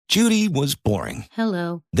Judy was boring.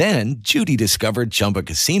 Hello. Then Judy discovered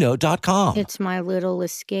ChumbaCasino.com. It's my little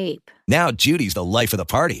escape. Now Judy's the life of the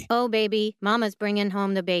party. Oh, baby, mama's bringing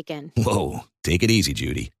home the bacon. Whoa, take it easy,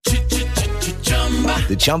 Judy.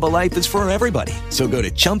 The Chumba life is for everybody. So go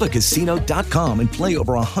to ChumbaCasino.com and play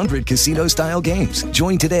over 100 casino-style games.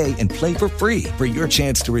 Join today and play for free for your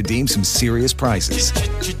chance to redeem some serious prizes.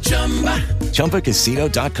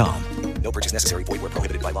 ChumbaCasino.com. No purchase necessary. Void where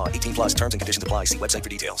prohibited by law. 18 plus terms and conditions apply. See website for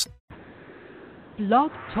details.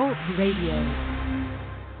 Blog Talk Radio.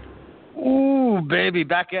 Ooh, baby,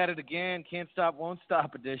 back at it again. Can't stop, won't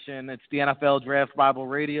stop edition. It's the NFL Draft Bible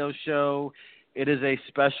Radio Show. It is a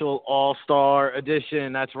special all-star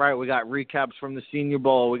edition. That's right. We got recaps from the Senior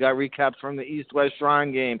Bowl. We got recaps from the East-West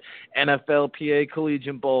Shrine Game, NFLPA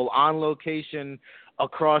Collegiate Bowl, on location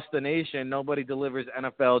across the nation. Nobody delivers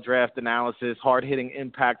NFL draft analysis, hard-hitting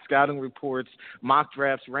impact, scouting reports, mock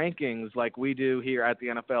drafts, rankings like we do here at the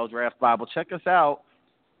NFL Draft Bible. Check us out,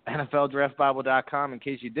 NFLDraftBible.com, in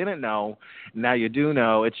case you didn't know. Now you do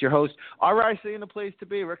know. It's your host, RIC in the place to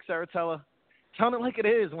be, Rick Saratella. Telling it like it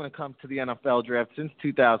is when it comes to the NFL draft since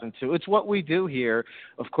 2002. It's what we do here.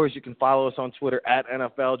 Of course, you can follow us on Twitter at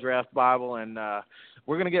NFL Draft Bible, and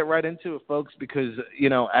we're going to get right into it, folks, because, you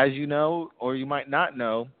know, as you know, or you might not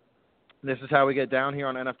know, this is how we get down here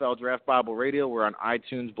on NFL Draft Bible Radio. We're on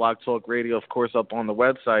iTunes, Blog Talk Radio, of course, up on the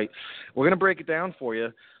website. We're going to break it down for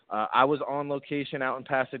you. I was on location out in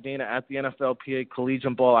Pasadena at the NFLPA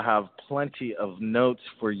Collegiate Bowl. I have plenty of notes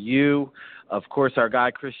for you. Of course, our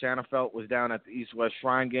guy Chris Shanafelt was down at the East-West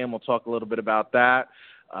Shrine Game. We'll talk a little bit about that.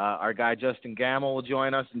 Our guy Justin Gamble will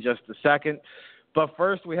join us in just a second. But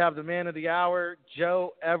first, we have the man of the hour,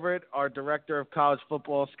 Joe Everett, our director of college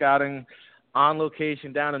football scouting, on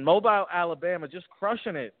location down in Mobile, Alabama, just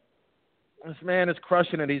crushing it. This man is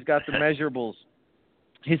crushing it. He's got the measurables.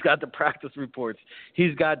 He's got the practice reports.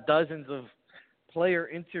 He's got dozens of player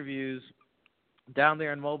interviews down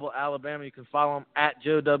there in Mobile, Alabama. You can follow him at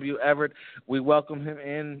Joe W. Everett. We welcome him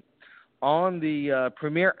in on the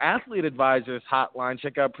Premier Athlete Advisors hotline.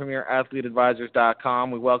 Check out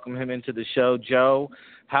premierathleteadvisors.com. We welcome him into the show. Joe,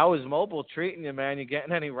 how is Mobile treating you, man? You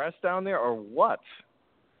getting any rest down there or what?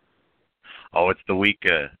 Oh, it's the week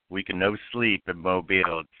of no sleep in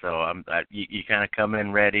Mobile. So you kind of come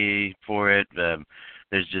in ready for it.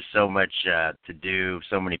 There's just so much to do,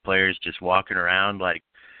 so many players just walking around like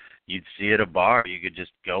you'd see at a bar. You could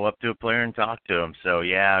just go up to a player and talk to them. So,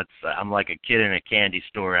 yeah, I'm like a kid in a candy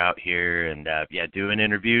store out here and, doing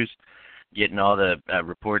interviews, getting all the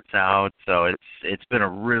reports out. So it's been a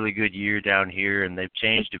really good year down here, and they've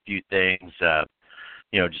changed a few things,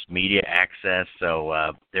 just media access.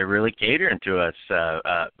 So they're really catering to us.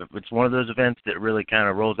 It's one of those events that really kind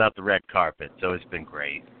of rolls out the red carpet. So it's been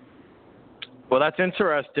great. Well, that's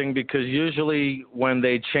interesting because usually when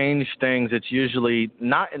they change things, it's usually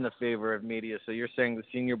not in the favor of media. So you're saying the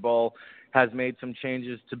Senior Bowl has made some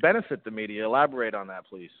changes to benefit the media. Elaborate on that,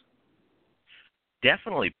 please.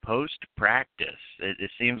 Definitely post-practice.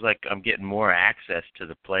 It seems like I'm getting more access to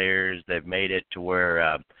the players. They've made it to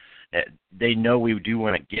where they know we do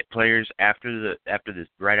want to get players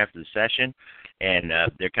right after the session, and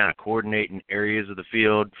they're kind of coordinating areas of the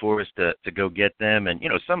field for us to go get them. And,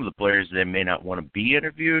 some of the players, they may not want to be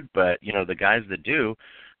interviewed, but, the guys that do,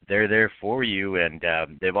 they're there for you. And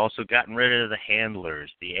they've also gotten rid of the handlers,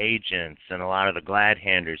 the agents, and a lot of the glad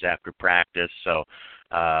handers after practice. So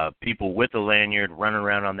people with a lanyard running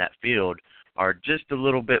around on that field are just a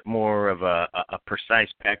little bit more of a precise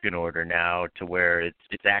pecking order now, to where it's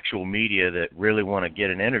actual media that really want to get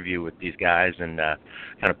an interview with these guys and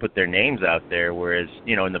kind of put their names out there. Whereas,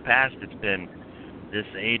 in the past it's been this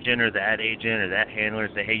agent or that handler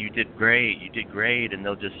say, hey, you did great, and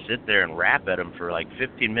they'll just sit there and rap at them for like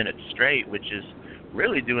 15 minutes straight, which is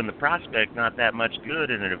really doing the prospect not that much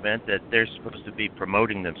good in an event that they're supposed to be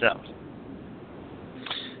promoting themselves.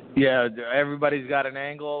 Yeah, everybody's got an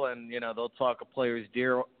angle, and, they'll talk a player's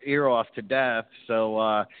ear off to death.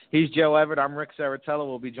 So he's Joe Everett. I'm Rick Saratella.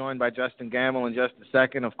 We'll be joined by Justin Gamble in just a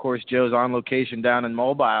second. Of course, Joe's on location down in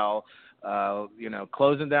Mobile,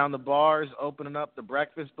 closing down the bars, opening up the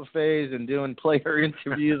breakfast buffets, and doing player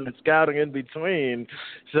interviews and scouting in between.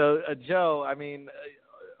 So, Joe,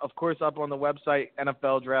 of course, up on the website,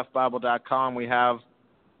 NFLDraftBible.com, we have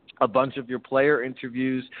a bunch of your player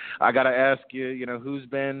interviews. I got to ask you, who's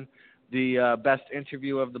been the best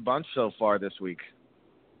interview of the bunch so far this week?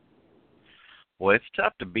 Well, it's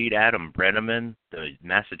tough to beat Adam Brenneman, the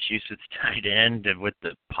Massachusetts tight end, and with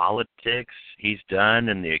the politics he's done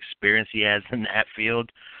and the experience he has in that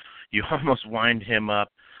field. You almost wind him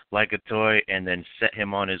up like a toy and then set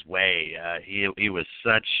him on his way. He was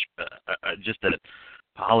such just a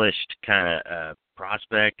polished kind of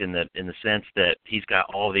prospect in the sense that he's got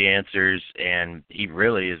all the answers, and he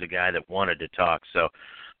really is a guy that wanted to talk. So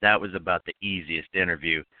that was about the easiest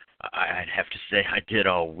interview I'd have to say I did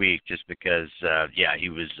all week, just because, he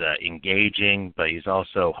was engaging, but he's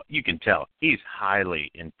also, you can tell, he's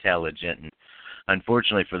highly intelligent. And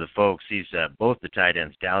unfortunately for the folks, he's both the tight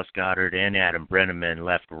ends, Dallas Goedert and Adam Brenneman,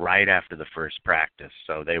 left right after the first practice.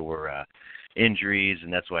 So they were injuries,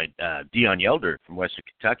 and that's why Dion Yelder from Western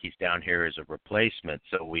Kentucky's down here as a replacement.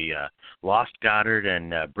 So we lost Goddard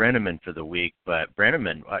and Brenneman for the week, but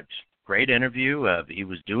Brenneman, great interview. He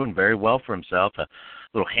was doing very well for himself. A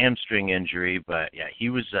little hamstring injury, but yeah, he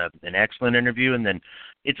was an excellent interview. And then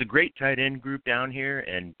it's a great tight end group down here,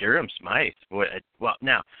 and Durham Smythe. Well,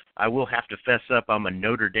 now I will have to fess up. I'm a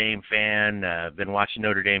Notre Dame fan. I've been watching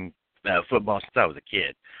Notre Dame football since I was a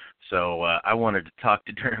kid. So I wanted to talk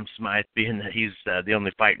to Durham Smythe, being that he's the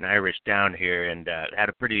only fighting Irish down here, and had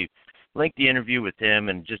a pretty lengthy interview with him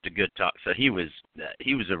and just a good talk. So he was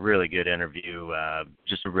a really good interview,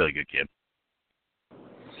 just a really good kid.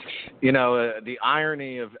 You know, the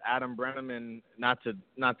irony of Adam Brenneman, not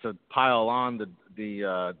to pile on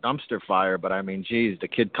the dumpster fire, but I mean, geez, the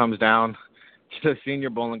kid comes down to the Senior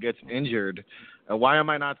Bowl and gets injured. Why am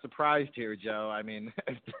I not surprised here, Joe? I mean,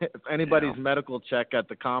 if anybody's medical check at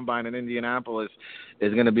the Combine in Indianapolis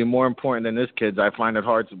is going to be more important than this kid's, I find it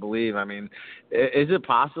hard to believe. I mean, is it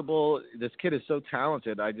possible? This kid is so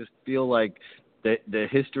talented. I just feel like the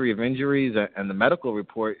history of injuries and the medical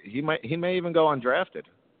report, he may even go undrafted.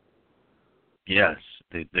 Yes,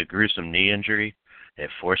 the gruesome knee injury, it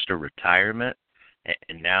forced a retirement,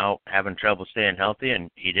 and now having trouble staying healthy.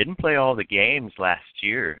 And he didn't play all the games last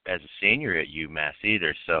year as a senior at UMass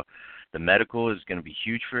either. So the medical is going to be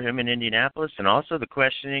huge for him in Indianapolis, and also the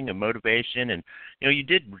questioning and motivation. And, you know, you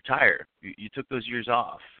did retire. You took those years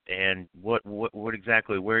off. And what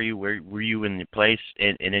exactly were you in the place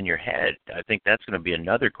and in your head? I think that's going to be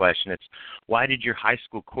another question. It's, why did your high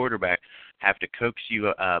school quarterback have to coax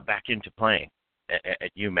you back into playing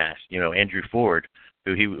at UMass? You know, Andrew Ford,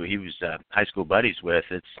 who he was high school buddies with,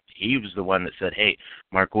 he was the one that said, hey,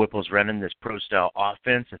 Mark Whipple's running this pro-style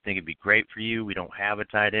offense. I think it'd be great for you. We don't have a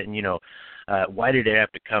tight end. You know, why did it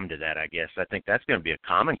have to come to that, I guess? I think that's going to be a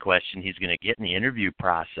common question he's going to get in the interview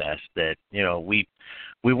process, that, you know, we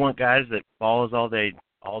want guys that ball is all they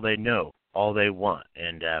know, all they want.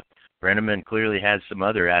 And Brenneman clearly has some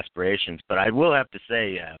other aspirations. But I will have to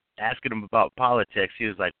say, asking him about politics, he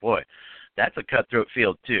was like, boy, that's a cutthroat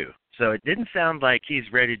field too. So it didn't sound like he's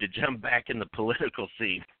ready to jump back in the political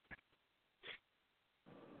scene.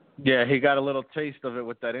 Yeah, he got a little taste of it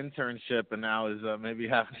with that internship, and now is maybe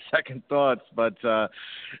having second thoughts. But,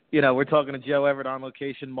 you know, we're talking to Joe Everett on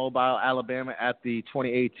location, Mobile, Alabama, at the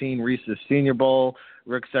 2018 Reese's Senior Bowl.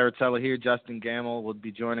 Rick Saratella here. Justin Gamble will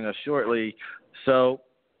be joining us shortly. So,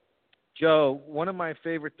 Joe, one of my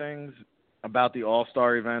favorite things about the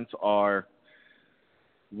All-Star events are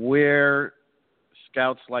where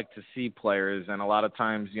scouts like to see players, and a lot of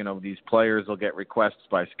times, you know, these players will get requests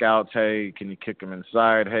by scouts. Hey, can you kick them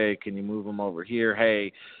inside? Hey, can you move them over here?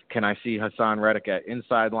 Hey, can I see Hassan Reddick at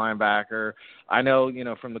inside linebacker? I know, you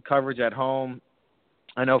know, from the coverage at home,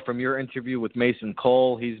 I know from your interview with Mason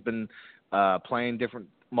Cole, he's been playing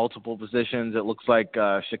multiple positions. It looks like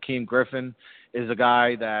Shaquem Griffin is a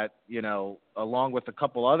guy that, you know, along with a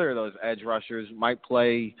couple other of those edge rushers, might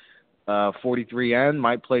play 43 end,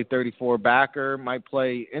 might play 34 backer, might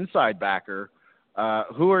play inside backer.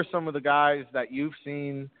 Who are some of the guys that you've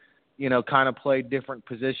seen, you know, kind of play different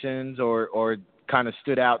positions or kind of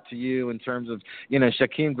stood out to you in terms of, you know,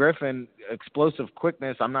 Shaquem Griffin, explosive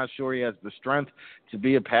quickness. I'm not sure he has the strength to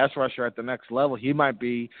be a pass rusher at the next level. He might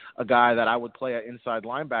be a guy that I would play at inside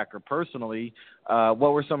linebacker personally.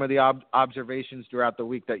 What were some of the observations throughout the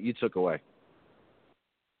week that you took away?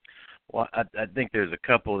 Well, I think there's a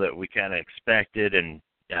couple that we kind of expected, and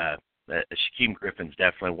Shaquem Griffin's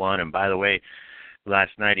definitely one. And by the way,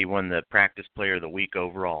 last night he won the Practice Player of the Week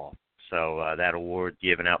overall. So that award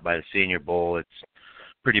given out by the Senior Bowl, it's a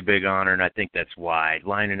pretty big honor, and I think that's why.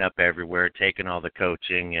 Lining up everywhere, taking all the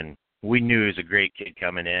coaching, and we knew he was a great kid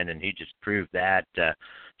coming in, and he just proved that.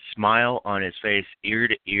 Smile on his face, ear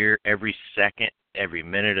to ear, every second, every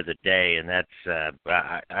minute of the day, and that's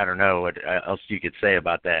I don't know what else you could say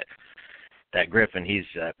about that. That Griffin, he's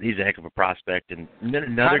a heck of a prospect. And then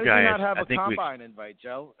another guy, how does he not have a combine invite,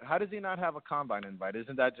 Joe? How does he not have a combine invite?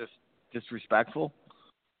 Isn't that just disrespectful?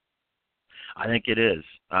 I think it is.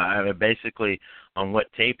 Basically, on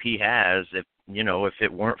what tape he has, if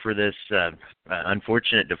it weren't for this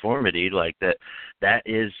unfortunate deformity like that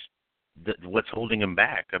is what's holding him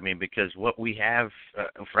back. I mean, because what we have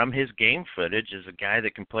from his game footage is a guy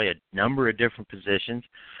that can play a number of different positions,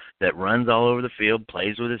 that runs all over the field,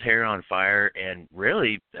 plays with his hair on fire, and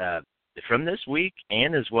really from this week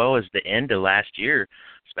and as well as the end of last year,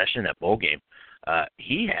 especially in that bowl game,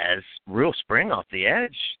 he has real spring off the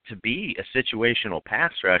edge to be a situational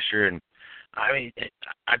pass rusher. And, I mean,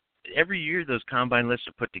 every year those combine lists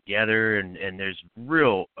are put together, and there's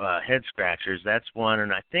real head scratchers. That's one,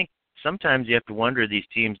 and I think sometimes you have to wonder, these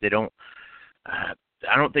teams, they don't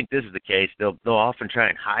I don't think this is the case. They'll often try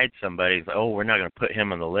and hide somebody. Like, oh, we're not going to put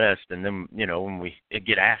him on the list, and then when we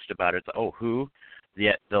get asked about it, it's like, oh, who?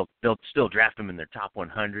 Yet they'll still draft him in their top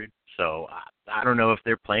 100. So I don't know if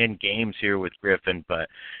they're playing games here with Griffin, but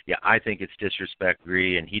yeah, I think it's disrespectful,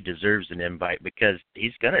 and he deserves an invite because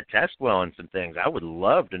he's going to test well on some things. I would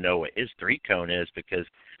love to know what his 3-cone is because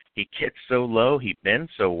he gets so low, he bends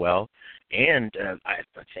so well, and I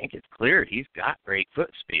think it's clear he's got great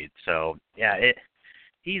foot speed. So yeah,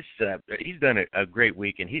 he's done a great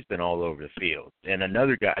week, and he's been all over the field. And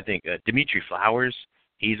another guy, I think, Dimitri Flowers,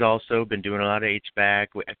 he's also been doing a lot of H-back.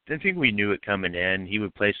 I think we knew it coming in. He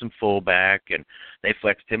would play some fullback, and they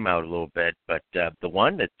flexed him out a little bit. But the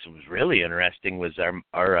one that was really interesting was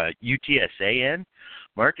our UTSA end.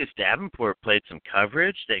 Marcus Davenport played some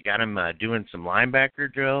coverage. They got him doing some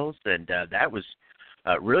linebacker drills, and that was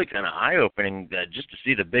really kind of eye-opening just to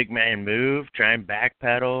see the big man move, try and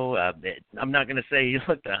backpedal. I'm not going to say he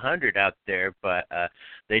looked 100 out there, but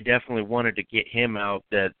they definitely wanted to get him out,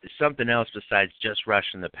 something else besides just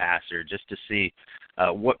rushing the passer, just to see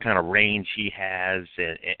what kind of range he has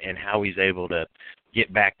and how he's able to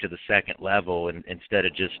get back to the second level instead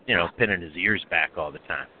of just, pinning his ears back all the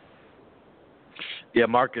time. Yeah,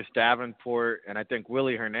 Marcus Davenport and I think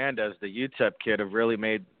Willie Hernandez, the UTEP kid, have really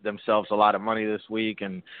made themselves a lot of money this week.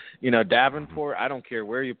 And, Davenport, I don't care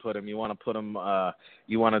where you put him. You want to put him,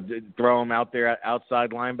 you want to throw him out there at outside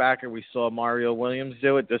linebacker. We saw Mario Williams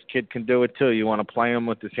do it. This kid can do it too. You want to play him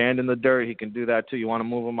with his hand in the dirt, he can do that too. You want to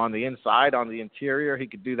move him on the inside, on the interior, he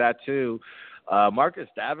could do that too. Marcus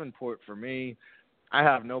Davenport, for me, I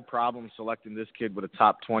have no problem selecting this kid with a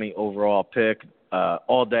top 20 overall pick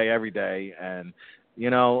all day, every day. And,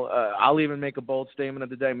 I'll even make a bold statement of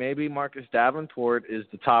the day. Maybe Marcus Davenport is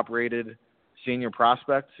the top-rated senior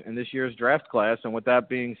prospect in this year's draft class. And with that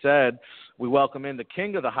being said, we welcome in the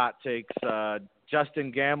king of the hot takes,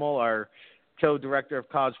 Justin Gamble, our co-director of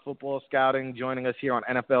college football scouting, joining us here on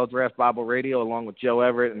NFL Draft Bible Radio, along with Joe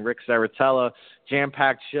Everett and Rick Saratella.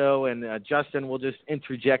 Jam-packed show, and Justin, we'll just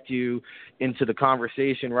interject you into the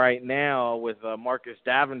conversation right now with Marcus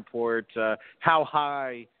Davenport. How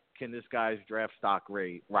high can this guy's draft stock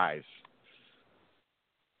rise?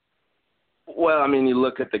 Well, you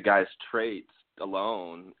look at the guy's traits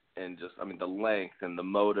alone, and just, the length and the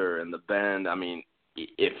motor and the bend.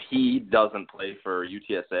 If he doesn't play for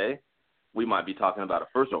UTSA, we might be talking about a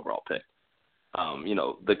first overall pick.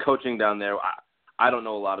 The coaching down there, I don't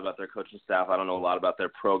know a lot about their coaching staff. I don't know a lot about their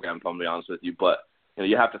program, if I'm going to be honest with you. But,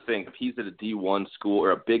 you have to think, if he's at a D1 school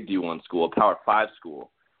or a big D1 school, a Power 5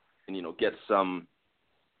 school, and, gets some,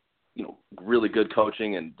 really good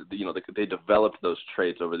coaching, and, they developed those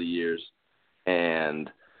traits over the years. And,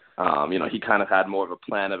 he kind of had more of a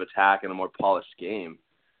plan of attack and a more polished game.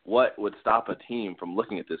 What would stop a team from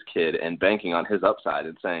looking at this kid and banking on his upside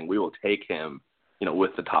and saying, we will take him,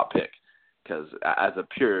 with the top pick? Because as a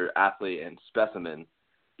pure athlete and specimen,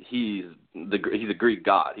 he's a Greek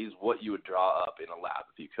god. He's what you would draw up in a lab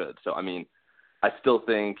if you could. So, I still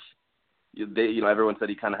think everyone said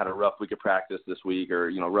he kind of had a rough week of practice this week, or,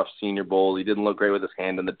 rough Senior Bowl. He didn't look great with his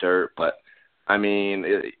hand in the dirt. But,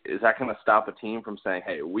 is that going to stop a team from saying,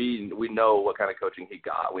 hey, we know what kind of coaching he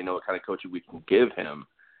got. We know what kind of coaching we can give him.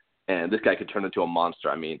 And this guy could turn into a monster.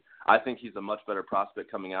 I think he's a much better prospect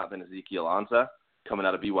coming out than Ezekiel Ansah, coming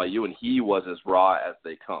out of BYU, and he was as raw as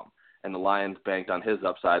they come. And the Lions banked on his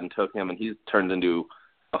upside and took him, and he's turned into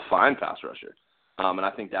a fine pass rusher. And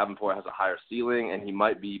I think Davenport has a higher ceiling, and he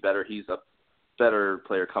might be better. He's a better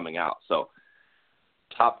player coming out. So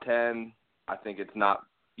top 10, I think it's not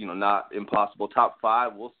impossible. Top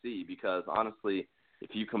 5, we'll see, because honestly,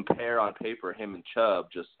 if you compare on paper him and Chubb,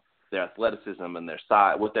 just their athleticism and their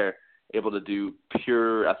size, what they're able to do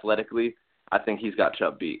pure athletically, I think he's got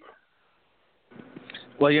Chubb beat.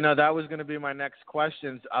 Well, that was going to be my next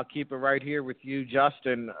question. I'll keep it right here with you,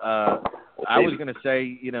 Justin. I was going to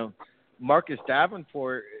say, Marcus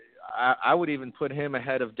Davenport, I would even put him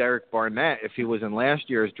ahead of Derek Barnett if he was in last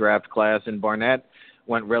year's draft class, and Barnett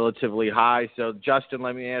went relatively high. So, Justin,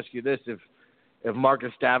 let me ask you this. If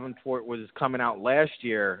Marcus Davenport was coming out last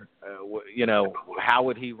year, how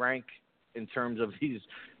would he rank in terms of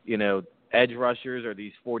edge rushers or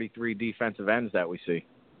these 43 defensive ends that we see?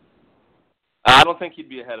 I don't think he'd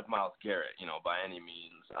be ahead of Myles Garrett, by any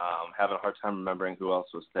means. Having a hard time remembering who else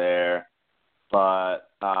was there. But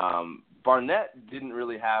Barnett didn't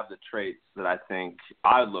really have the traits that I think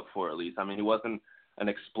I would look for, at least. I mean, he wasn't an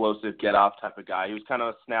explosive get-off type of guy. He was kind of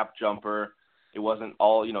a snap jumper. It wasn't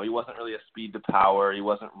he wasn't really a speed to power. He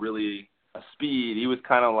wasn't really a speed. He was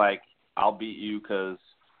kind of like, I'll beat you because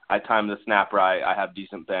I timed the snap right, I have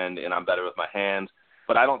decent bend, and I'm better with my hands.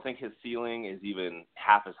 But I don't think his ceiling is even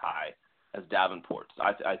half as high as Davenport's.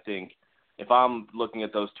 I think if I'm looking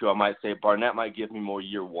at those two, I might say Barnett might give me more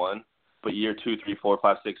year one, but year 2, 3, 4,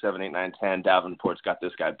 5, 6, 7, 8, 9, 10, Davenport's got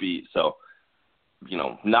this guy beat. So,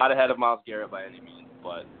 not ahead of Myles Garrett by any means,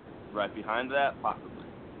 but right behind that, possibly.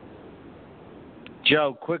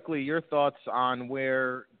 Joe, quickly, your thoughts on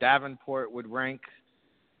where Davenport would rank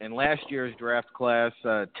in last year's draft class.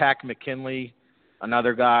 Takk McKinley,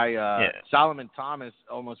 another guy. Solomon Thomas,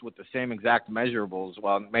 almost with the same exact measurables.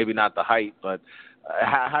 Well, maybe not the height, but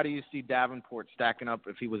how do you see Davenport stacking up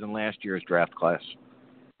if he was in last year's draft class?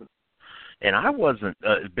 And I wasn't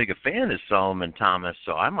as big a fan as Solomon Thomas,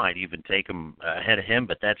 so I might even take him ahead of him,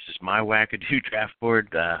 but that's just my wackadoo draft board.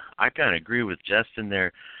 I kind of agree with Justin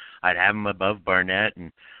there. I'd have him above Barnett,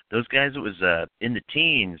 and those guys, it was in the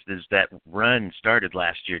teens. There's that run started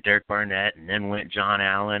last year, Derek Barnett, and then went John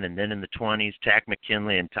Allen, and then in the 20s, Takk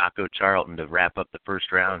McKinley and Taco Charlton to wrap up the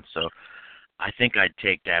first round. So I think I'd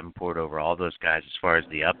take Davenport over all those guys as far as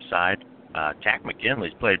the upside. Takk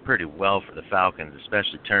McKinley's played pretty well for the Falcons,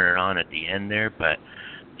 especially turning on at the end there. But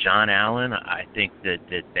John Allen, I think that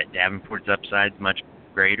Davenport's upside is much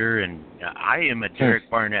greater. And I am a Derek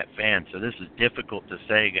Barnett fan, so this is difficult to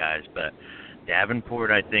say, guys. But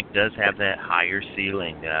Davenport, I think, does have that higher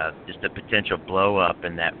ceiling, just a potential blow-up,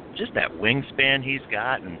 and that wingspan he's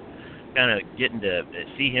got, and kind of getting to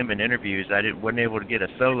see him in interviews. I wasn't able to get a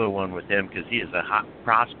solo one with him because he is a hot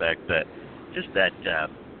prospect, but just that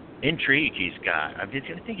intrigue he's got. I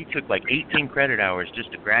think he took like 18 credit hours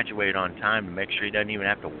just to graduate on time to make sure he doesn't even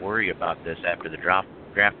have to worry about this after the draft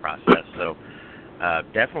process. So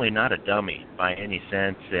definitely not a dummy by any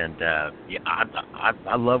sense. And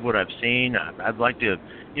I love what I've seen. I'd like to,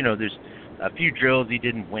 there's a few drills he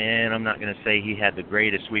didn't win. I'm not going to say he had the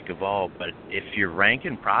greatest week of all, but if you're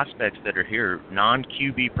ranking prospects that are here,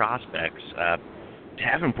 non-QB prospects,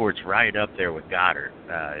 Davenport's right up there with Goddard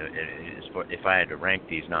if I had to rank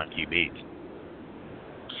these non-QBs.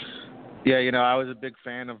 Yeah, I was a big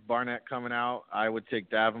fan of Barnett coming out. I would take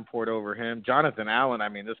Davenport over him. Jonathan Allen,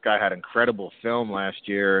 this guy had incredible film last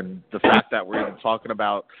year, and the fact that we're even talking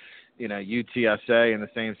about, UTSA in the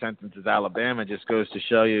same sentence as Alabama just goes to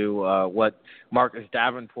show you what Marcus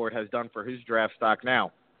Davenport has done for his draft stock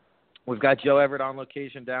now. We've got Joe Everett on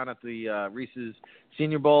location down at the Reese's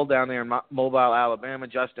Senior Bowl down there in Mobile, Alabama.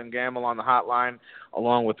 Justin Gamble on the hotline,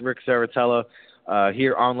 along with Rick Saratella,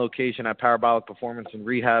 here on location at Parabolic Performance and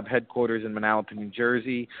Rehab headquarters in Manalapan, New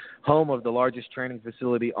Jersey, home of the largest training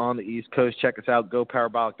facility on the East Coast. Check us out,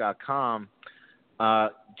 goparabolic.com.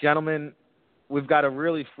 Gentlemen, we've got a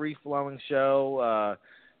really free-flowing show.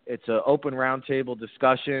 It's an open roundtable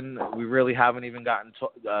discussion. We really haven't even gotten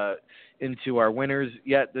into our winners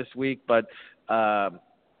yet this week, but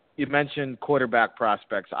you mentioned quarterback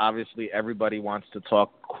prospects. Obviously, everybody wants to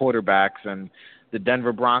talk quarterbacks, and the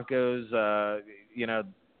Denver Broncos,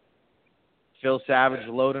 Phil Savage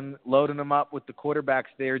loading them up with the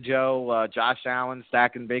quarterbacks there, Joe. Josh Allen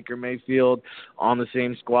stacking Baker Mayfield on the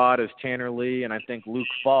same squad as Tanner Lee and I think Luke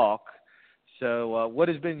Falk. So what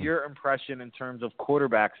has been your impression in terms of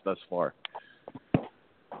quarterbacks thus far?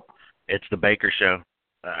 It's the Baker show.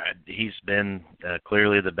 He's been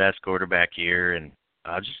clearly the best quarterback here, and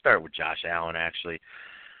I'll just start with Josh Allen, actually.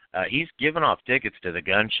 He's given off tickets to the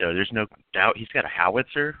gun show. There's no doubt he's got a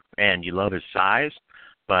howitzer, and you love his size,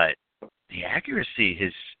 but the accuracy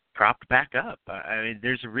has propped back up.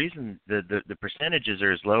 There's a reason the percentages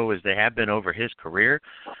are as low as they have been over his career.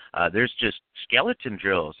 There's just skeleton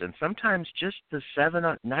drills, and sometimes just the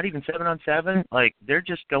not even 7-on-7, like they're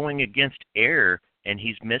just going against air, and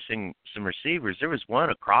he's missing some receivers. There was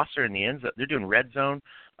one, a crosser in the end zone. They're doing red zone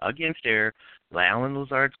against air. Allen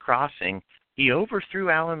Lazard's crossing. He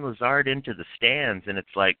overthrew Allen Lazard into the stands, and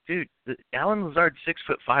it's like, dude, Allen Lazard's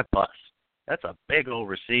 6'5" plus. That's a big old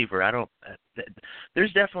receiver.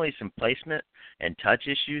 There's definitely some placement and touch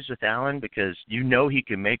issues with Allen because he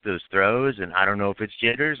can make those throws, and I don't know if it's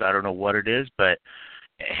jitters. I don't know what it is, but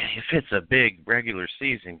if it's a big regular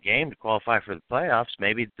season game to qualify for the playoffs,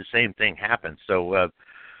 maybe the same thing happens. So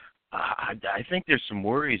I think there's some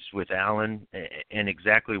worries with Allen and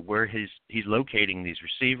exactly where he's locating these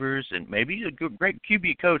receivers, and maybe a great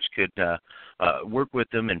QB coach could work with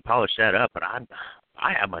them and polish that up. But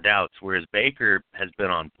I have my doubts. Whereas Baker has been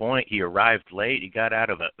on point. He arrived late. He got out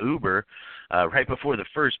of an Uber right before the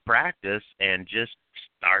first practice and just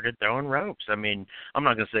started throwing ropes. I mean, I'm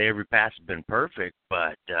not going to say every pass has been perfect,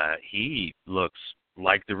 but he looks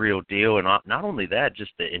like the real deal. And not only that,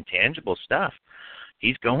 just the intangible stuff.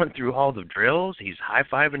 He's going through all the drills. He's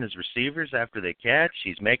high-fiving his receivers after they catch.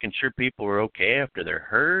 He's making sure people are okay after they're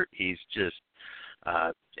hurt. He's just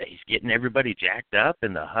he's getting everybody jacked up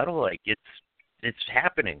in the huddle. Like it's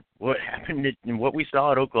happening. What happened and what we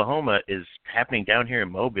saw at Oklahoma is happening down here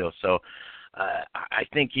in Mobile. So I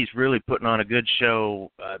think he's really putting on a good show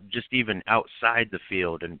just even outside the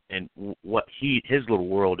field and what his little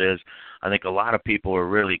world is. I think a lot of people are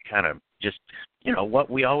really kind of just,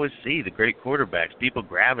 what we always see, the great quarterbacks, people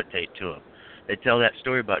gravitate to them. They tell that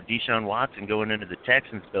story about Deshaun Watson going into the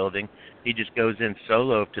Texans building. He just goes in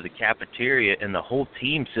solo to the cafeteria, and the whole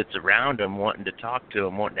team sits around him wanting to talk to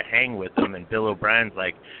him, wanting to hang with him, and Bill O'Brien's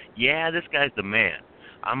like, yeah, this guy's the man.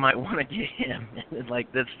 I might want to get him.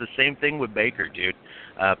 Like, that's the same thing with Baker, dude.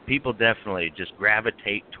 People definitely just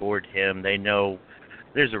gravitate toward him. They know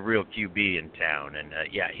there's a real QB in town, and,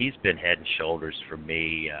 he's been head and shoulders for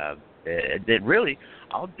me. Really,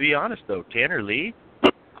 I'll be honest, though, Tanner Lee,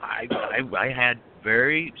 I had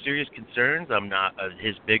very serious concerns. I'm not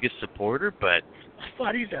his biggest supporter, but I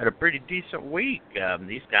thought he's had a pretty decent week.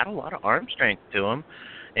 He's got a lot of arm strength to him,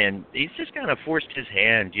 and he's just kind of forced his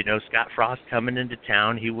hand. Scott Frost coming into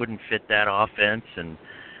town, he wouldn't fit that offense and,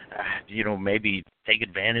 maybe take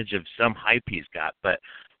advantage of some hype he's got. But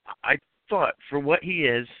I thought for what he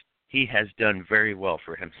is, he has done very well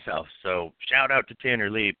for himself. So shout out to Tanner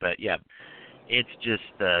Lee. But, yeah, it's just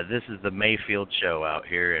this is the Mayfield show out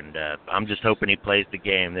here, and I'm just hoping he plays the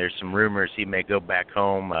game. There's some rumors he may go back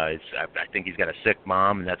home. I think he's got a sick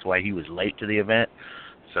mom, and that's why he was late to the event.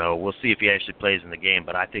 So we'll see if he actually plays in the game.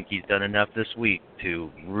 But I think he's done enough this week to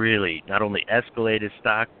really not only escalate his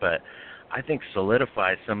stock, but I think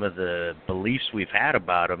solidify some of the beliefs we've had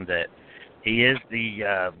about him that he is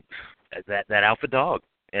that alpha dog.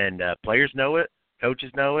 And players know it, coaches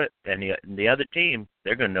know it, and the other team,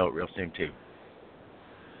 they're going to know it real soon too.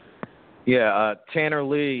 Yeah, Tanner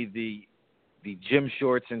Lee, the gym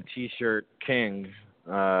shorts and T-shirt king,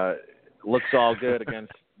 looks all good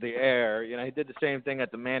against the air. He did the same thing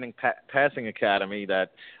at the Manning Passing Academy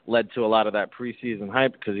that led to a lot of that preseason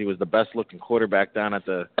hype because he was the best-looking quarterback down at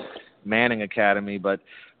the Manning Academy. But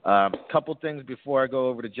a couple things before I go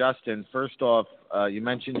over to Justin. First off, you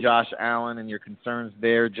mentioned Josh Allen and your concerns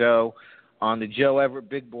there, Joe. On the Joe Everett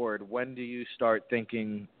big board, when do you start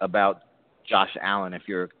thinking about Josh Allen if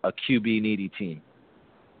you're a QB-needy team?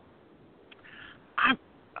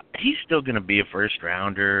 He's still going to be a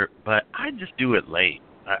first-rounder, but I just do it late.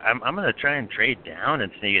 I'm going to try and trade down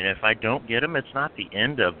and see, and if I don't get him, it's not the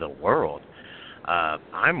end of the world.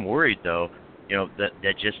 I'm worried, though,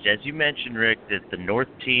 that just as you mentioned, Rick, that the North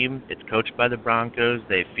team, it's coached by the Broncos.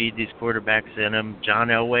 They feed these quarterbacks in them. John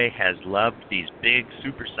Elway has loved these big,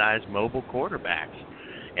 supersized mobile quarterbacks,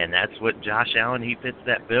 and that's what Josh Allen, he fits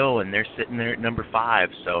that bill, and they're sitting there at number 5.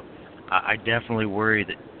 So I definitely worry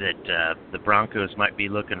that the Broncos might be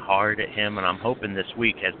looking hard at him, and I'm hoping this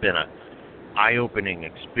week has been a eye-opening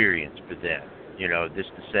experience for them. Just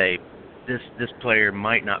to say this player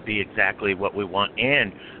might not be exactly what we want,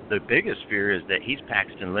 and the biggest fear is that he's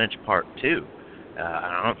Paxton Lynch Part 2.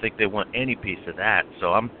 I don't think they want any piece of that.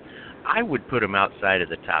 So I would put him outside of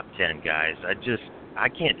the top 10 guys. I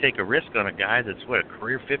can't take a risk on a guy that's a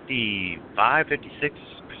career 55,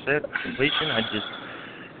 56% completion.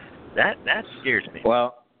 That scares me.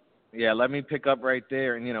 Well, yeah, let me pick up right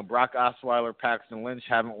there. And, Brock Osweiler, Paxton Lynch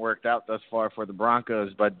haven't worked out thus far for the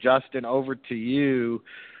Broncos. But, Justin, over to you.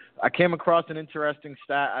 I came across an interesting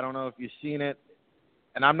stat. I don't know if you've seen it.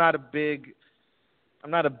 And I'm not a big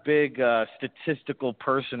statistical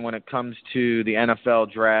person when it comes to the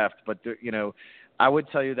NFL draft. But, I would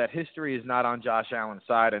tell you that history is not on Josh Allen's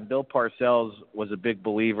side. And Bill Parcells was a big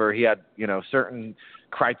believer. He had, certain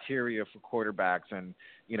criteria for quarterbacks. And,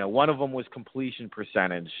 one of them was completion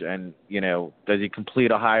percentage. And, does he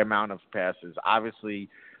complete a high amount of passes? Obviously,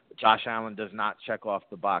 Josh Allen does not check off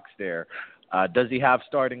the box there. Does he have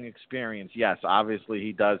starting experience? Yes, obviously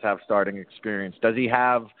he does have starting experience. Does he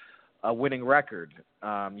have a winning record?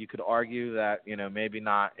 You could argue that, maybe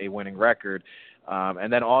not a winning record.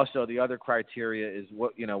 And then also the other criteria is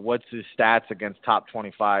what's his stats against top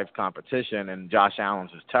 25 competition, and Josh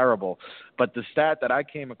Allen's is terrible. But the stat that I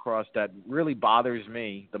came across that really bothers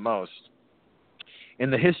me the most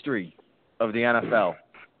in the history of the NFL,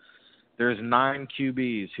 there's 9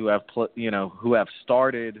 QBs who have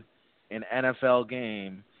started an NFL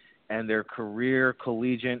game and their career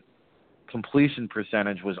collegiate completion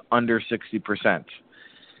percentage was under 60%.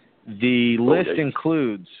 The list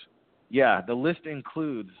includes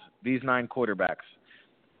these 9 quarterbacks: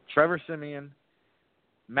 Trevor Siemian,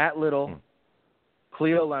 Matt Little,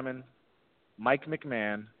 Cleo Lemon, Mike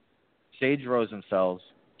McMahon, Sage Rosenfels,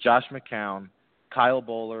 Josh McCown, Kyle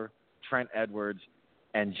Bowler, Trent Edwards,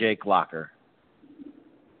 and Jake Locker.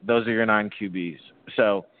 Those are your 9 QBs.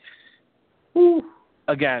 So,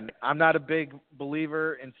 again, I'm not a big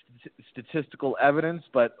believer in statistical evidence,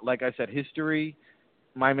 but like I said, history,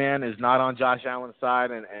 my man, is not on Josh Allen's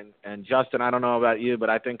side. And Justin, I don't know about you, but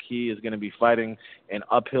I think he is going to be fighting an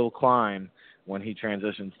uphill climb when he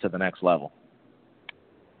transitions to the next level.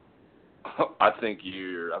 I think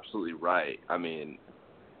you're absolutely right. I mean,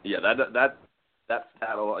 yeah, that's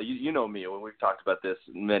you know me. When we've talked about this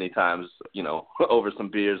many times, over some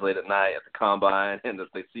beers late at night at the Combine and at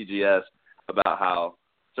the CGS, about how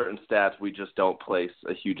certain stats we just don't place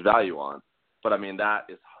a huge value on. But, I mean, that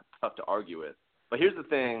is tough to argue with. But here's the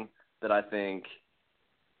thing that I think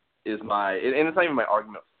is and it's not even my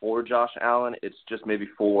argument for Josh Allen, it's just maybe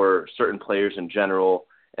for certain players in general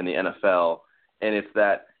and the NFL, and it's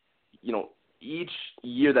that, each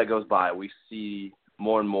year that goes by, we see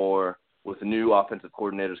more and more with new offensive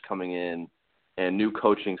coordinators coming in and new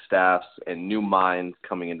coaching staffs and new minds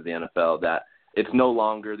coming into the NFL, that the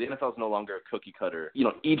NFL is no longer a cookie cutter.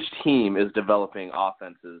 Each team is developing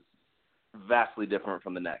offenses vastly different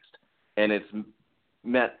from the next, and it's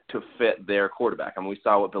meant to fit their quarterback. I mean, we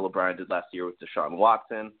saw what Bill O'Brien did last year with Deshaun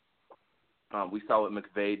Watson. We saw what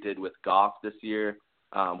McVay did with Goff this year,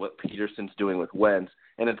 what Peterson's doing with Wentz.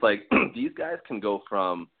 And it's like these guys can go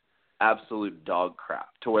from absolute dog crap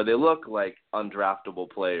to where they look like undraftable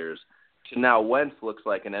players to now Wentz looks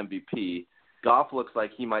like an MVP. Goff looks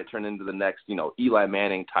like he might turn into the next, Eli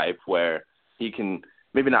Manning type, where he can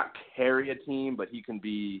maybe not carry a team, but he can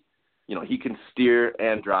be, he can steer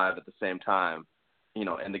and drive at the same time,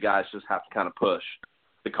 and the guys just have to kind of push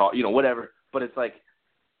the call, whatever. But it's like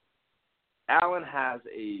Allen has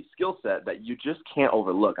a skill set that you just can't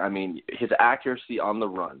overlook. I mean, his accuracy on the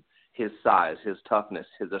run, his size, his toughness,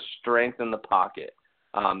 his strength in the pocket,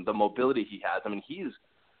 the mobility he has. I mean,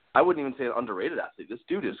 I wouldn't even say an underrated athlete. This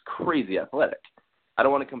dude is crazy athletic. I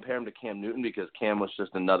don't want to compare him to Cam Newton because Cam was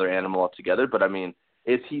just another animal altogether. But, I mean,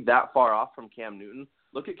 is he that far off from Cam Newton?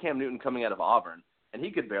 Look at Cam Newton coming out of Auburn, and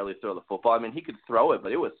he could barely throw the football. I mean, he could throw it,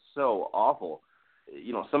 but it was so awful.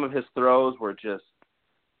 Some of his throws were just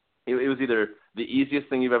it was either the easiest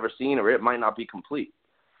thing you've ever seen or it might not be complete.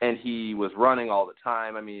 And he was running all the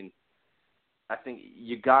time. I mean, I think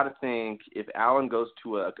you got to think if Allen goes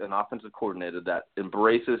to an offensive coordinator that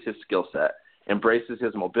embraces his skill set, embraces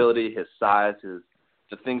his mobility, his size, the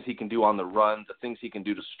things he can do on the run, the things he can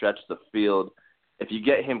do to stretch the field, if you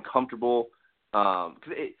get him comfortable,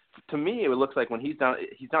 to me it looks like when he's not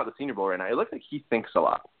at the Senior Bowl right now, it looks like he thinks a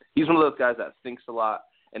lot. He's one of those guys that thinks a lot,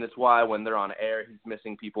 and it's why when they're on air he's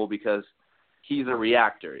missing people because he's a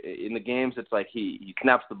reactor. In the games it's like he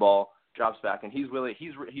snaps the ball, drops back, and he's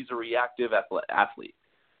a reactive athlete.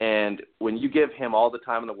 And when you give him all the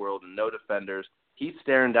time in the world and no defenders, he's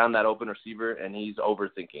staring down that open receiver and he's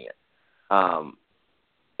overthinking it.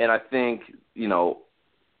 And I think,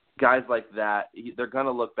 guys like that, they're going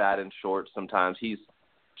to look bad in shorts sometimes. He's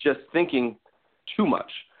just thinking too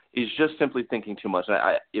much. He's just simply thinking too much.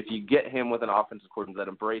 And if you get him with an offensive coordinator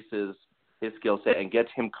that embraces his skill set and gets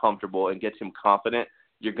him comfortable and gets him confident,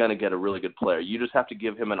 you're going to get a really good player. You just have to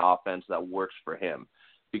give him an offense that works for him.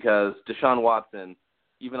 Because Deshaun Watson,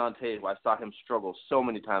 even on tape, I saw him struggle so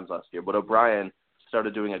many times last year, but O'Brien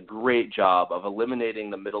started doing a great job of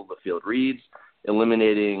eliminating the middle of the field reads,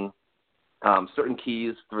 eliminating certain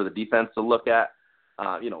keys for the defense to look at,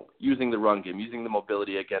 using the run game, using the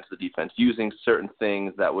mobility against the defense, using certain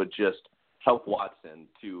things that would just help Watson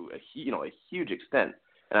to a huge extent.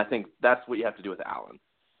 And I think that's what you have to do with Allen.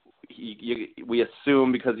 We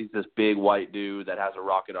assume because he's this big white dude that has a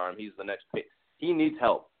rocket arm, he's the next he needs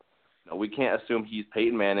help. We can't assume he's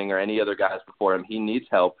Peyton Manning or any other guys before him. He needs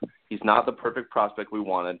help. He's not the perfect prospect we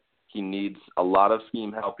wanted. He needs a lot of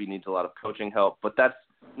scheme help. He needs a lot of coaching help. But that's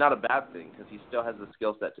not a bad thing because he still has the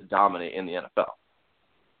skill set to dominate in the NFL.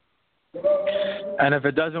 And if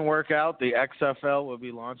it doesn't work out, the XFL will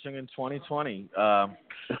be launching in 2020.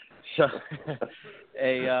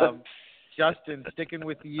 Justin, sticking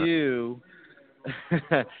with you,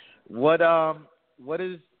 what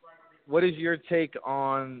is your take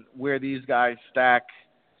on where these guys stack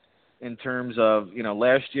in terms of,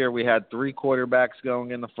 last year we had 3 quarterbacks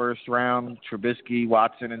going in the first round, Trubisky,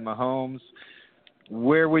 Watson, and Mahomes.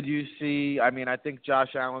 Where would you see, I think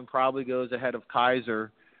Josh Allen probably goes ahead of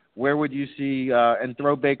Kaiser. Where would you see, and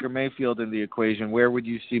throw Baker Mayfield in the equation, where would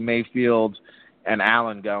you see Mayfield and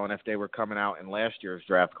Allen going if they were coming out in last year's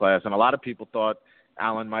draft class? And a lot of people thought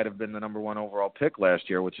Allen might have been the number 1 overall pick last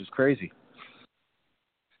year, which is crazy.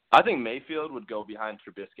 I think Mayfield would go behind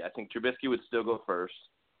Trubisky. I think Trubisky would still go first.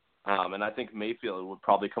 And I think Mayfield would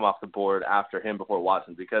probably come off the board after him before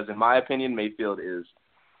Watson, because in my opinion, Mayfield is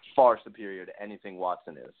far superior to anything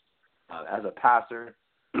Watson is. As a passer,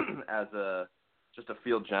 as just a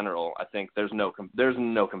field general, I think there's no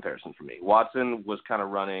comparison for me. Watson was kind of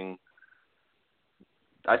running.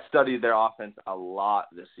 I studied their offense a lot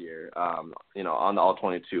this year. On the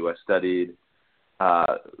All-22, I studied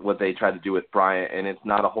what they tried to do with Bryant, and it's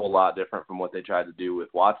not a whole lot different from what they tried to do with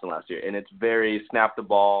Watson last year. And it's very snap the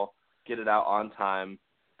ball, get it out on time.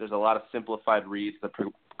 There's a lot of simplified reads. The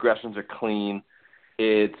progressions are clean.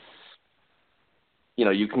 It's,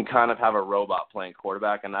 you can kind of have a robot playing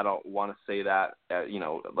quarterback, and I don't want to say that,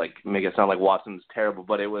 make it sound like Watson's terrible,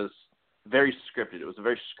 but it was very scripted. It was a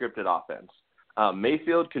very scripted offense.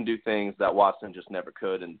 Mayfield can do things that Watson just never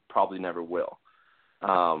could and probably never will.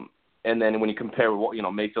 And then when you compare,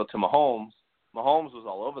 Mayfield to Mahomes was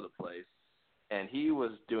all over the place, and he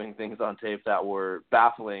was doing things on tape that were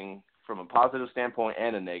baffling from a positive standpoint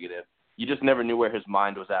and a negative. You just never knew where his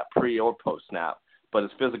mind was at pre or post snap, but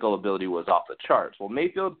his physical ability was off the charts. Well,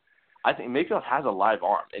 I think Mayfield has a live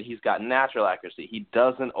arm, and he's got natural accuracy. He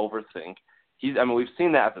doesn't overthink. We've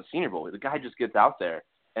seen that at the Senior Bowl. The guy just gets out there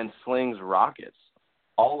and slings rockets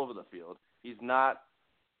all over the field. He's not,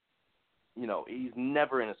 he's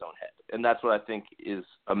never in his own head. And that's what I think is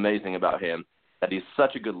amazing about him, that he's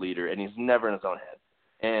such a good leader, and he's never in his own head.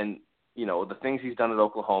 And, the things he's done at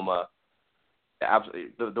Oklahoma,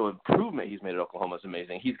 absolutely, the improvement he's made at Oklahoma is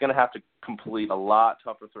amazing. He's going to have to complete a lot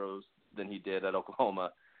tougher throws than he did at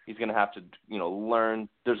Oklahoma. He's going to have to, learn.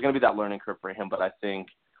 There's going to be that learning curve for him, but I think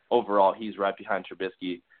overall he's right behind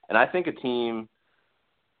Trubisky. And I think a team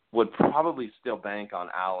would probably still bank on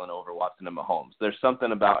Allen over Watson and Mahomes. There's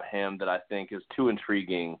something about him that I think is too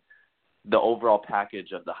intriguing, the overall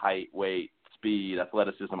package of the height, weight, speed,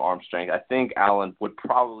 athleticism, arm strength. I think Allen would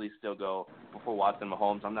probably still go before Watson and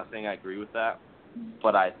Mahomes. I'm not saying I agree with that,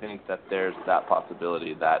 but I think that there's that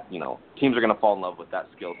possibility that, teams are going to fall in love with that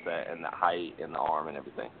skill set and the height and the arm and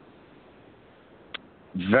everything.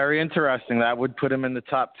 Very interesting. That would put him in the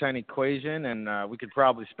top 10 equation, and we could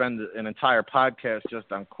probably spend an entire podcast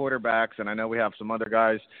just on quarterbacks, and I know we have some other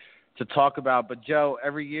guys to talk about. But, Joe,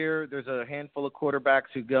 every year there's a handful of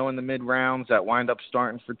quarterbacks who go in the mid-rounds that wind up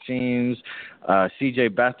starting for teams. C.J.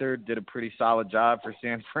 Beathard did a pretty solid job for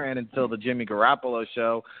San Fran until the Jimmy Garoppolo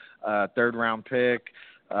show, third-round pick.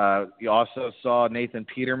 You also saw Nathan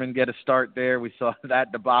Peterman get a start there. We saw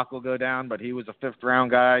that debacle go down, but he was a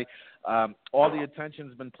fifth-round guy. All the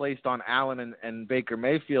attention's been placed on Allen and Baker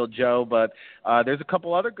Mayfield, Joe, but there's a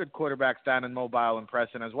couple other good quarterbacks down in Mobile and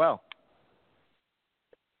Preston as well.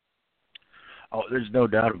 Oh, there's no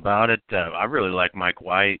doubt about it. I really like Mike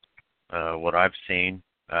White, what I've seen.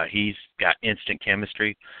 He's got instant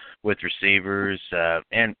chemistry with receivers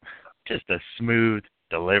and just a smooth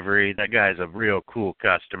delivery. That guy's a real cool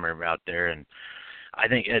customer out there, and I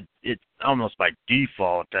think it's almost by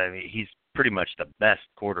default. He's pretty much the best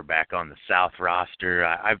quarterback on the South roster.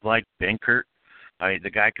 I've liked Benkert. The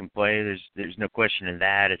guy can play. There's no question in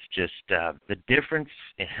that. It's just the difference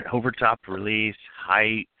in overtop release,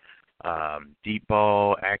 height, deep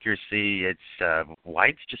ball accuracy. It's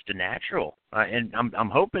White's just a natural, and I'm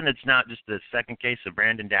hoping it's not just the second case of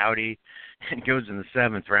Brandon Doughty and goes in the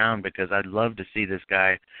 7th round, because I'd love to see this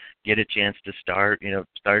guy get a chance to start.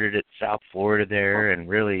 Started at South Florida there and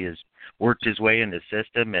really has worked his way in the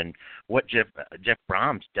system. And what Jeff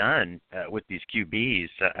Brom's done with these QBs,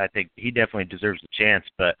 I think he definitely deserves a chance.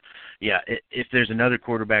 But, yeah, if there's another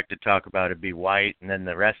quarterback to talk about, it'd be White. And then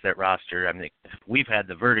the rest of that roster, we've had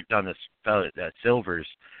the verdict on this fellow, Silvers.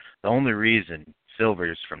 The only reason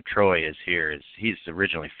Silvers from Troy is here is he's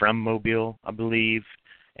originally from Mobile, I believe.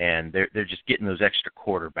 And they're just getting those extra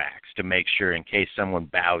quarterbacks to make sure in case someone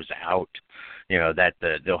bows out, that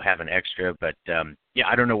they'll have an extra. But, yeah,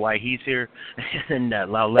 I don't know why he's here. And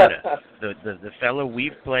Lauletta, the fellow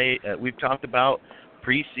we've talked about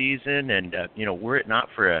preseason, and, were it not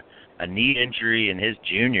for a knee injury in his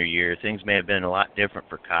junior year, things may have been a lot different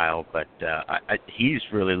for Kyle. But he's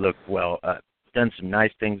really looked well, done some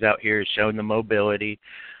nice things out here, shown the mobility.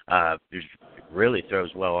 Really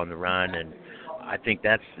throws well on the run, and I think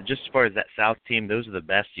that's just as far as that South team, those are the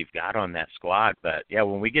best you've got on that squad. But yeah,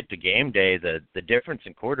 when we get to game day, the difference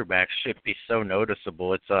in quarterbacks should be so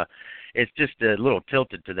noticeable. It's just a little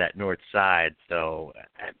tilted to that north side. So,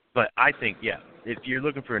 but I think if you're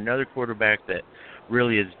looking for another quarterback that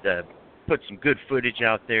really is put some good footage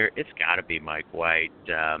out there, it's got to be Mike White.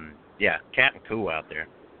 Captain Cool out there.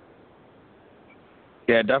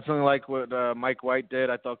 Yeah, definitely like what Mike White did.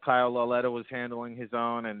 I thought Kyle Lauletta was handling his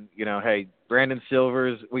own. And, hey, Brandon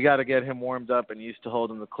Silvers, we got to get him warmed up and used to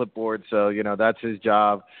holding the clipboard. So, that's his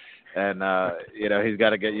job. And, he's got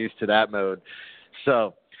to get used to that mode.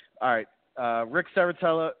 So, all right, Rick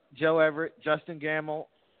Saratella, Joe Everett, Justin Gamble,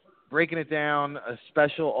 breaking it down, a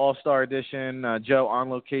special all-star edition. Joe on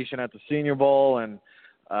location at the Senior Bowl. And,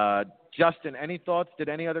 Justin, any thoughts? Did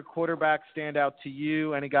any other quarterbacks stand out to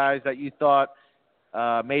you? Any guys that you thought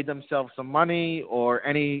made themselves some money, or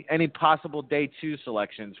any possible day 2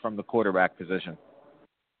 selections from the quarterback position?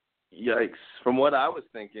 Yikes. From what I was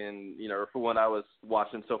thinking, or from what I was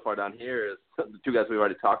watching so far down here, is the two guys we've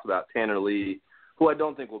already talked about, Tanner Lee, who I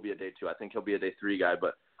don't think will be a day 2. I think he'll be a day 3 guy,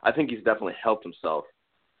 but I think he's definitely helped himself.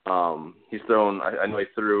 He's thrown, I know he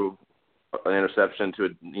threw an interception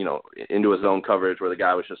into his own coverage where the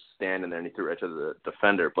guy was just standing there and he threw it to the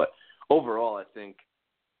defender. But overall, I think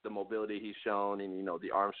the mobility he's shown and,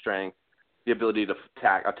 the arm strength, the ability to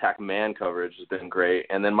attack man coverage has been great.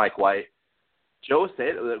 And then Mike White, Joe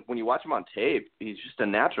said that when you watch him on tape, he's just a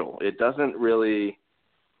natural. It doesn't really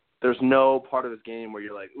 – there's no part of his game where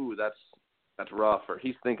you're like, ooh, that's rough, or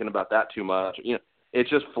he's thinking about that too much. It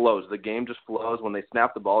just flows. The game just flows. When they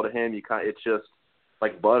snap the ball to him, it's just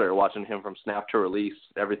like butter watching him from snap to release.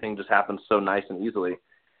 Everything just happens so nice and easily.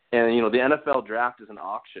 And, the NFL draft is an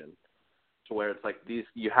auction, where it's like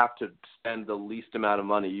you have to spend the least amount of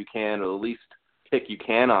money you can, or the least pick you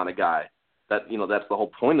can on a guy. That's the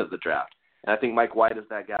whole point of the draft. And I think Mike White is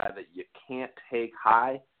that guy that you can't take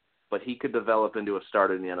high, but he could develop into a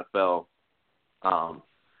starter in the NFL.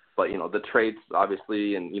 But the traits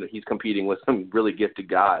obviously, and he's competing with some really gifted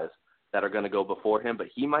guys that are going to go before him, but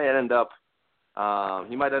he might end up a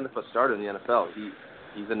starter in the NFL.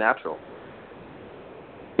 He's a natural.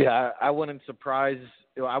 Yeah, I wouldn't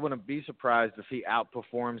be surprised if he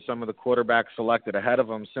outperforms some of the quarterbacks selected ahead of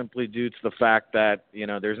him, simply due to the fact that,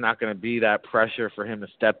 there's not going to be that pressure for him to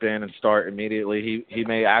step in and start immediately. He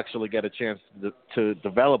may actually get a chance to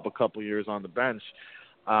develop a couple years on the bench.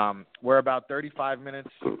 We're about 35 minutes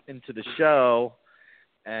into the show,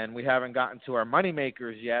 and we haven't gotten to our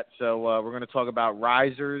moneymakers yet, so we're going to talk about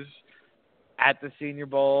risers at the Senior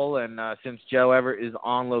Bowl. And since Joe Everett is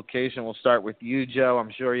on location, we'll start with you, Joe.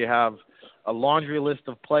 I'm sure you have a laundry list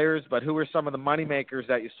of players, but who are some of the moneymakers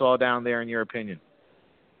that you saw down there in your opinion?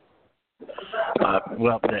 I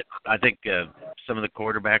think some of the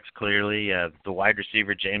quarterbacks, clearly, the wide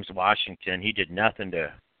receiver, James Washington, he did nothing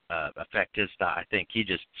to affect his style. I think he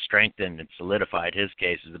just strengthened and solidified his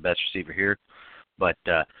case as the best receiver here. But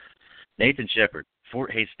Nathan Shepard,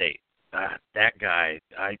 Fort Hays State, that guy,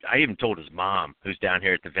 I even told his mom, who's down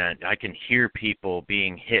here at the event, I can hear people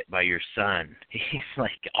being hit by your son. He's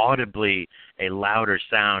like audibly a louder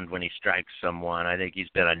sound when he strikes someone. I think he's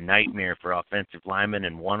been a nightmare for offensive linemen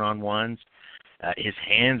and one-on-ones. His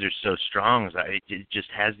hands are so strong. It just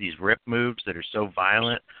has these rip moves that are so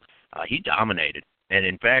violent. He dominated. And,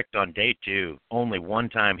 in fact, on day 2, only one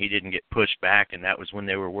time he didn't get pushed back, and that was when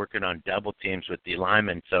they were working on double teams with the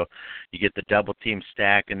linemen. So you get the double team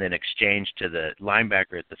stack and then exchange to the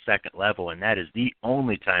linebacker at the second level, and that is the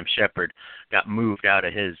only time Shepard got moved out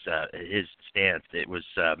of his stance. It was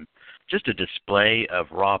just a display of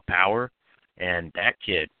raw power, and that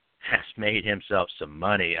kid has made himself some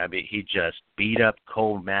money. I mean, he just beat up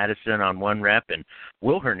Cole Madison on one rep, and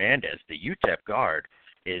Will Hernandez, the UTEP guard,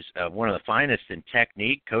 is one of the finest in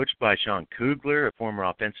technique, coached by Sean Kugler, a former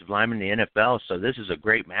offensive lineman in the NFL. So this is a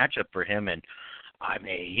great matchup for him. And, I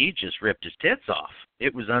mean, he just ripped his tits off.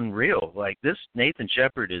 It was unreal. Like, this Nathan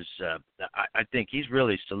Shepard is, I think he's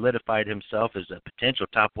really solidified himself as a potential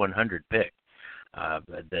top 100 pick. I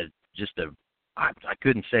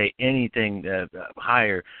couldn't say anything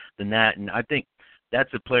higher than that. And I think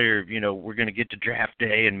that's a player, we're going to get to draft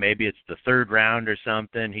day, and maybe it's the 3rd round or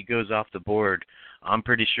something. He goes off the board. I'm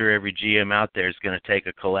pretty sure every GM out there is going to take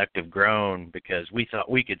a collective groan because we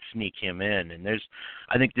thought we could sneak him in. And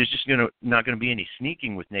I think there's just not going to be any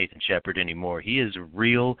sneaking with Nathan Shepard anymore. He is a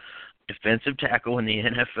real defensive tackle in the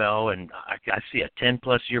NFL, and I see a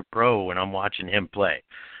 10-plus year pro when I'm watching him play.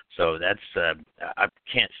 So that's I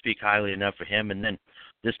can't speak highly enough of him. And then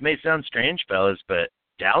this may sound strange, fellas, but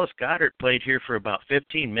Dallas Goedert played here for about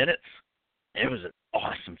 15 minutes. It was an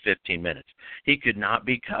awesome 15 minutes. He could not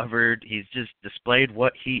be covered. He's just displayed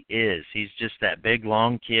what he is. He's just that big,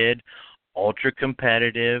 long kid, ultra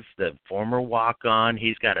competitive, the former walk-on.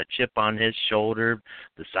 He's got a chip on his shoulder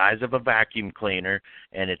the size of a vacuum cleaner,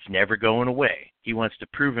 and it's never going away. He wants to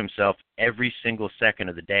prove himself every single second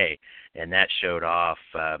of the day, and that showed off.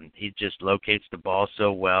 He just locates the ball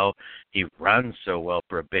so well. He runs so well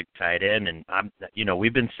for a big tight end, and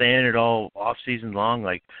we've been saying it all off season long,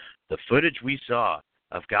 like the footage we saw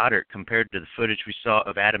of Goddard compared to the footage we saw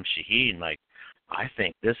of Adam Shaheen, like, I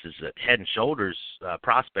think this is a head and shoulders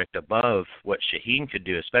prospect above what Shaheen could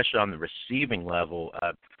do, especially on the receiving level.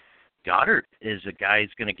 Goddard is a guy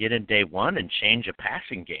who's going to get in day one and change a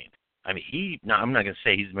passing game. I mean, I'm not going to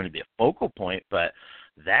say he's going to be a focal point, but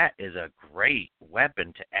that is a great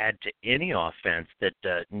weapon to add to any offense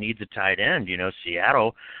that needs a tight end.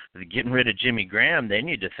 Seattle, getting rid of Jimmy Graham, they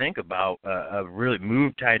need to think about a really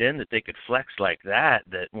move tight end that they could flex like that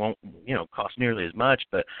won't, cost nearly as much.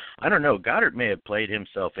 But I don't know. Goddard may have played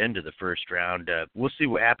himself into the first round. We'll see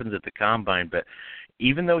what happens at the Combine. But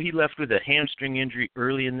even though he left with a hamstring injury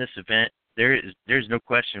early in this event, there's no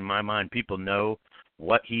question in my mind. People know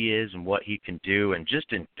what he is and what he can do. And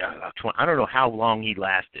just in, I don't know how long he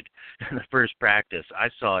lasted in the first practice. I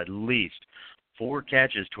saw at least 4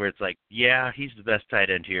 catches to where it's like, yeah, he's the best tight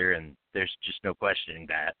end here, and there's just no questioning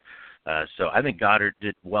that. So I think Goddard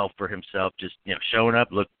did well for himself, just, showing up,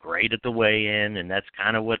 looked great at the weigh-in, and that's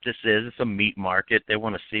kind of what this is. It's a meat market. They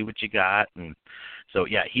want to see what you got. And so,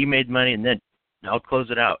 yeah, he made money. And then I'll close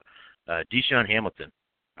it out. Deshaun Hamilton.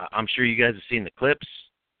 I'm sure you guys have seen the clips.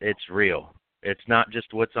 It's real. It's not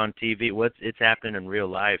just what's on TV. It's happening in real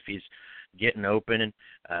life. He's getting open, and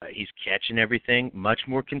he's catching everything much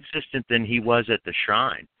more consistent than he was at the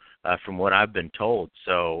Shrine, from what I've been told.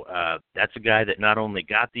 So that's a guy that not only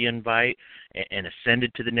got the invite and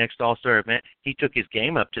ascended to the next All-Star event, he took his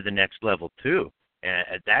game up to the next level too.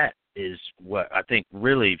 And that is what I think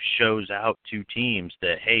really shows out to teams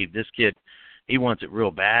that, hey, this kid, he wants it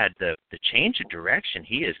real bad. The change of direction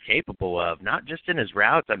he is capable of, not just in his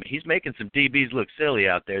routes. I mean, he's making some DBs look silly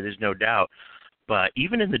out there, there's no doubt. But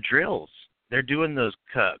even in the drills, they're doing those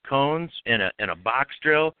cones in a box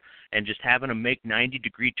drill and just having them make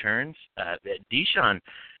 90-degree turns. Deshaun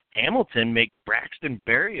Hamilton make Braxton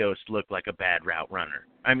Berrios look like a bad route runner.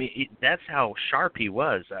 I mean, that's how sharp he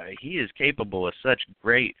was. He is capable of such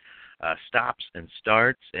great stops and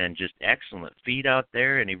starts and just excellent feet out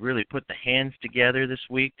there, and he really put the hands together this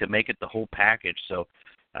week to make it the whole package. So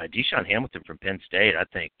Deshaun Hamilton from Penn State, I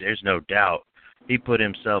think there's no doubt he put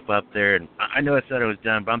himself up there. And I know I said it was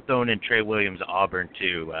done, but I'm throwing in Trey Williams, Auburn,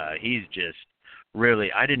 too. He's just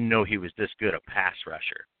really, I didn't know he was this good a pass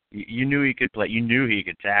rusher. You knew he could play. You knew he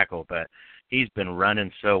could tackle, but he's been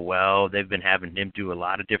running so well. They've been having him do a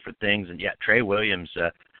lot of different things. And, yeah, Trey Williams,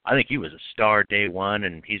 I think he was a star day one,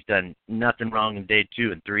 and he's done nothing wrong in day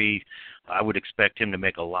 2 and 3. I would expect him to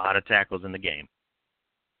make a lot of tackles in the game.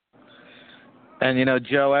 And,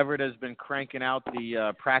 Joe Everett has been cranking out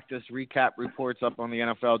the practice recap reports up on the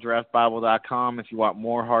NFLDraftBible.com. If you want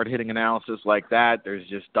more hard-hitting analysis like that, there's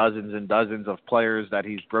just dozens and dozens of players that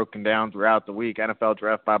he's broken down throughout the week.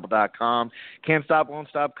 NFLDraftBible.com. Can't stop, won't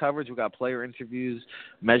stop coverage. We've got player interviews,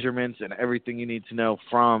 measurements, and everything you need to know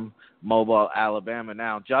from Mobile, Alabama.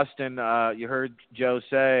 Now, Justin, you heard Joe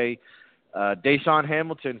say Deshaun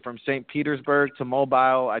Hamilton from St. Petersburg to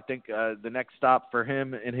Mobile. I think the next stop for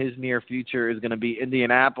him in his near future is going to be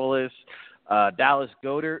Indianapolis. Dallas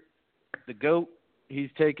Goedert, the GOAT, he's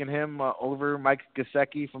taking him over Mike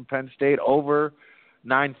Gesicki from Penn State, over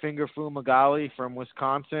Nine-Finger Fumagalli from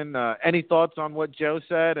Wisconsin. Any thoughts on what Joe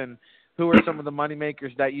said, and who are some of the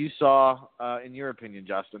moneymakers that you saw, in your opinion,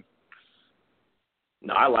 Justin?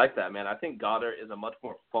 No, I like that, man. I think Goddard is a much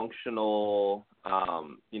more functional,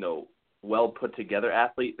 well put together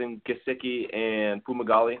athlete than Gesicki and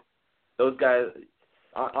Fumagalli. Those guys,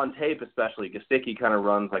 on tape especially, Gesicki kind of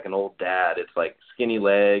runs like an old dad. It's like skinny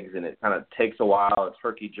legs, and it kind of takes a while. It's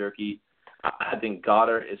herky-jerky. I think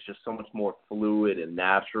Goddard is just so much more fluid and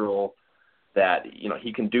natural that,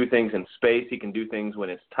 he can do things in space. He can do things when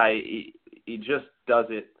it's tight. He just does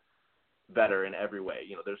it better in every way.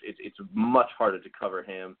 It's much harder to cover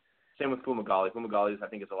him. Same with Fumagalli. Fumagalli, I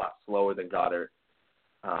think, is a lot slower than Goddard.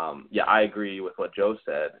 I agree with what Joe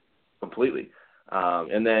said completely.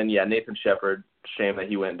 And then, Nathan Shepard, shame that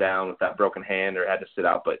he went down with that broken hand or had to sit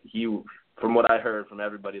out. But from what I heard from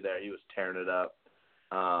everybody there, he was tearing it up.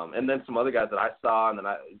 And then some other guys that I saw and then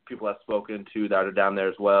people I've spoken to that are down there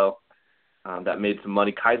as well that made some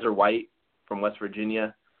money. Kaiser White from West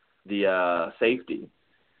Virginia, the safety.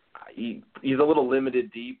 He's a little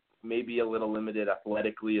limited deep. maybe a little limited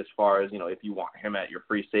athletically as far as, if you want him at your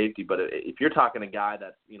free safety. But if you're talking a guy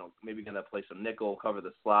that's, maybe going to play some nickel, cover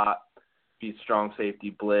the slot, be strong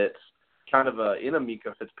safety, blitz, kind of in a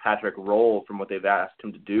Mika Fitzpatrick role from what they've asked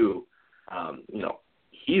him to do,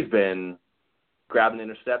 he's been grabbing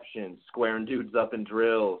interceptions, squaring dudes up in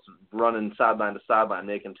drills, running sideline to sideline,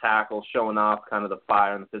 making tackles, showing off kind of the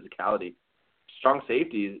fire and the physicality. Strong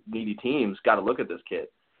safety, needy teams got to look at this kid.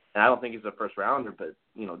 And I don't think he's a first-rounder, but,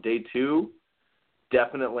 day 2,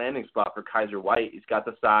 definite landing spot for Kaiser White. He's got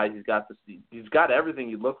the size. He's got everything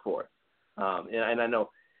you look for. And I know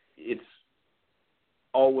it's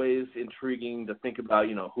always intriguing to think about,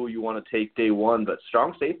 who you want to take day 1, but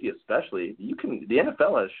strong safety especially, the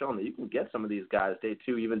NFL has shown that you can get some of these guys day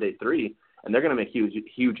 2, even day 3, and they're going to make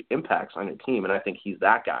huge impacts on your team, and I think he's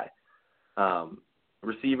that guy.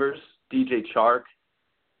 Receivers, DJ Chark,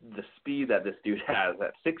 the speed that this dude has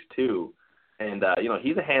at 6'2", and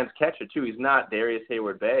he's a hands catcher too. He's not Darius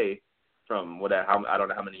Hayward-Bay from I don't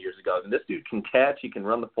know how many years ago. And this dude can catch. He can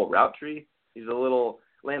run the full route tree. He's a little.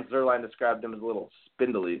 Lance Zierlein described him as a little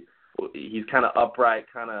spindly. He's kind of upright,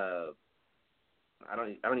 kind of. I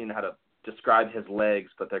don't even know how to describe his legs,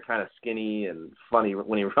 but they're kind of skinny and funny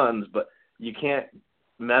when he runs. But you can't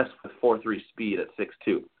mess with 4.3 speed at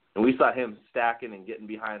 6'2". And we saw him stacking and getting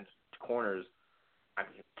behind corners.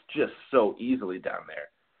 Just so easily down there.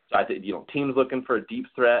 So I think, teams looking for a deep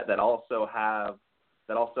threat that also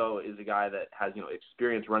is a guy that has,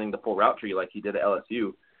 experience running the full route tree like he did at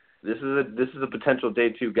LSU. This is a potential day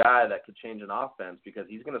 2 guy that could change an offense because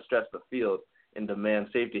he's going to stretch the field and demand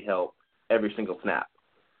safety help every single snap.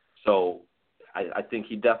 So I think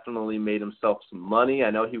he definitely made himself some money.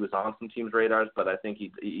 I know he was on some teams' radars, but I think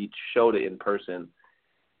he showed it in person,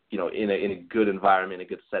 in a good environment, a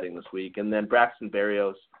good setting this week. And then Braxton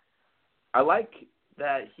Berrios, I like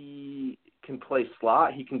that he can play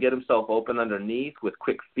slot. He can get himself open underneath with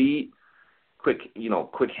quick feet, quick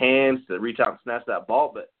hands to reach out and snatch that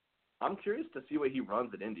ball. But I'm curious to see what he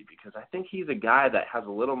runs at Indy because I think he's a guy that has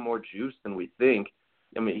a little more juice than we think.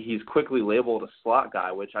 I mean, he's quickly labeled a slot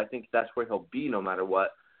guy, which I think that's where he'll be no matter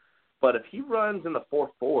what. But if he runs in the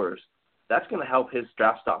 4.4s, that's going to help his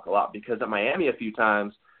draft stock a lot because at Miami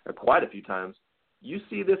quite a few times, you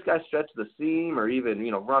see this guy stretch the seam or even,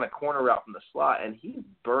 run a corner route from the slot, and he's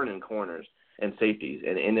burning corners and safeties.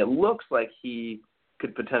 And it looks like he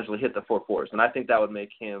could potentially hit the 4.4s. And I think that would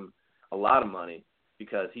make him a lot of money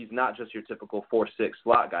because he's not just your typical 4.6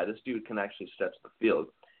 slot guy. This dude can actually stretch the field.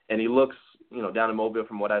 And he looks, down in Mobile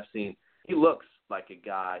from what I've seen, he looks like a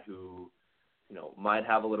guy who, might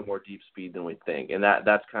have a little more deep speed than we think. And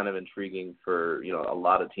that's kind of intriguing for, a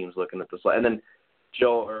lot of teams looking at the slot. And then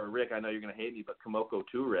Joe or Rick, I know you're going to hate me, but Kemoko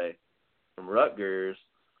Turay from Rutgers,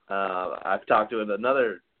 I've talked to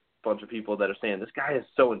another bunch of people that are saying this guy is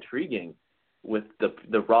so intriguing with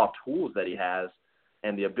the raw tools that he has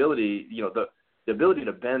and the ability, the ability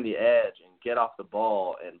to bend the edge and get off the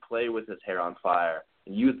ball and play with his hair on fire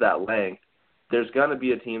and use that length. There's going to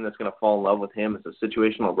be a team that's going to fall in love with him as a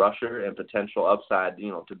situational rusher and potential upside,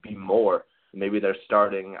 to be more. Maybe they're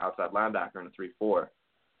starting outside linebacker in a 3-4.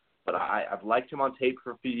 But I've liked him on tape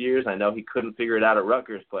for a few years. I know he couldn't figure it out at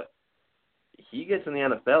Rutgers, but he gets in the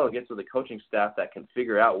NFL and gets with a coaching staff that can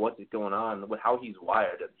figure out what's going on, how he's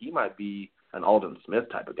wired. And he might be an Aldon Smith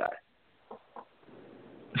type of guy.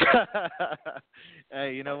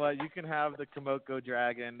 Hey, you know what? You can have the Kemoko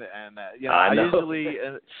Dragon, and I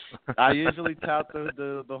usually tout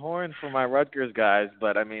the horn for my Rutgers guys.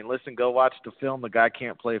 But I mean, listen, go watch the film. The guy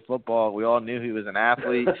can't play football. We all knew he was an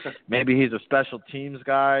athlete. Maybe he's a special teams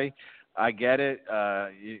guy. I get it.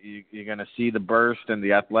 You're going to see the burst and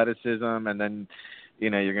the athleticism, and then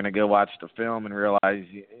you're going to go watch the film and realize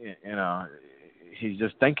he's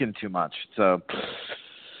just thinking too much. So.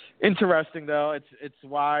 Interesting though. It's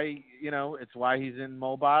why he's in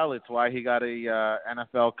Mobile. It's why he got a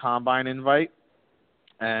NFL Combine invite,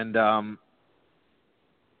 and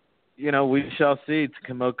we shall see. It's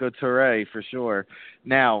Kemoko Turay for sure.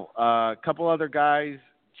 Now, a couple other guys.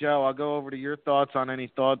 Joe, I'll go over to your thoughts on any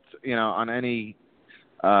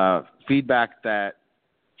feedback that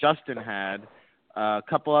Justin had. A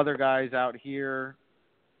couple other guys out here.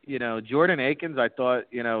 Jordan Akins, I thought,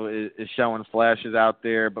 is showing flashes out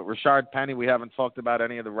there. But Rashard Penny, we haven't talked about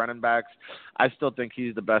any of the running backs. I still think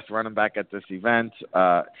he's the best running back at this event.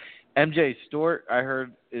 MJ Stewart, I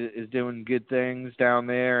heard, is doing good things down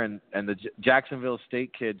there. And the Jacksonville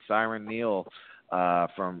State kid, Siren Neal,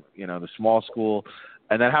 from, the small school.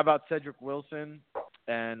 And then how about Cedric Wilson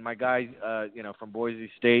and my guy, from Boise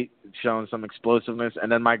State showing some explosiveness.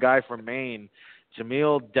 And then my guy from Maine,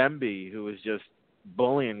 Jamil Demby, who is just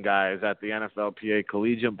bullying guys at the NFLPA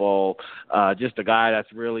Collegiate Bowl. Just a guy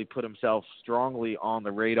that's really put himself strongly on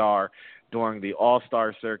the radar during the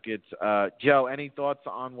All-Star circuits. Joe, any thoughts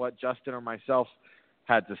on what Justin or myself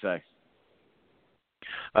had to say?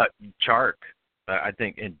 Chark, I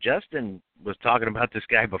think, and Justin was talking about this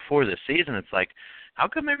guy before the season. It's like, how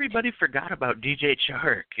come everybody forgot about DJ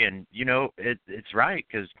Chark? And, it's right,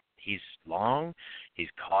 because he's long, he's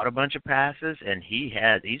caught a bunch of passes, and he's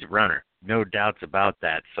a runner. No doubts about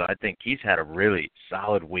that. So I think he's had a really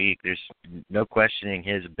solid week. There's no questioning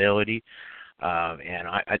his ability. And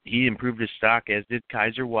he improved his stock, as did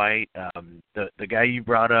Kaiser White. The guy you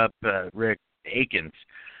brought up, Rick Akins,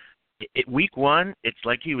 week one, it's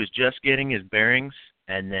like he was just getting his bearings.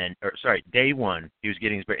 And then, day one, he was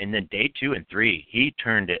getting his bearings. And then day 2 and 3, he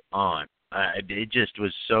turned it on. It just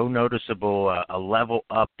was so noticeable, a level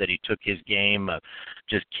up that he took his game,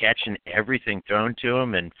 just catching everything thrown to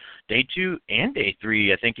him. And day 2 and day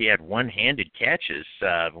 3, I think he had one-handed catches.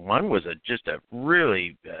 One was just a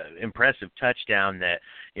really impressive touchdown that,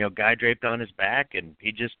 guy draped on his back, and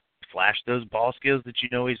he just flashed those ball skills that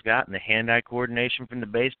he's got, and the hand-eye coordination from the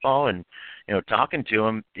baseball. And, talking to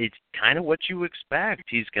him, it's kind of what you expect.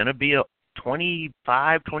 He's going to be a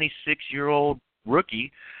 25, 26-year-old rookie,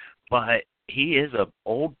 but he is an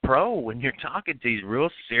old pro when you're talking to. He's real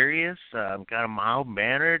serious, kind of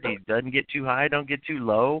mild-mannered. He doesn't get too high, don't get too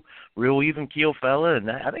low, real even-keel fella, and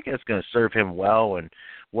I think that's going to serve him well. And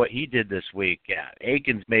what he did this week,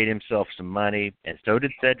 Akins made himself some money, and so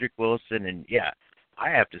did Cedric Wilson. And, I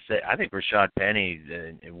have to say, I think Rashad Penny,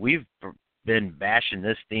 and we've been bashing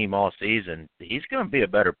this theme all season, he's going to be a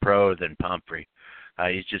better pro than Pumphrey.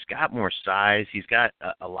 He's just got more size. He's got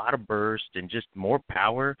a lot of burst and just more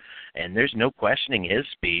power, and there's no questioning his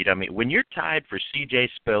speed. I mean, when you're tied for C.J.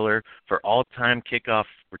 Spiller for all-time kickoff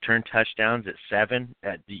return touchdowns at 7,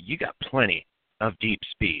 you got plenty of deep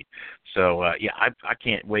speed. So, I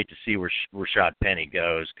can't wait to see where Rashad Penny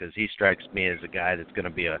goes, because he strikes me as a guy that's going to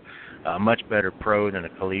be a much better pro than a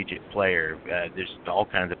collegiate player. There's all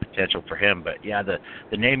kinds of potential for him. But,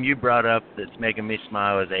 the name you brought up that's making me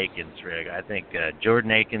smile is Akins, Rick. I think Jordan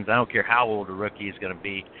Akins, I don't care how old a rookie is going to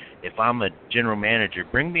be, if I'm a general manager,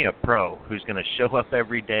 bring me a pro who's going to show up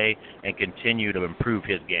every day and continue to improve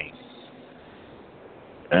his game.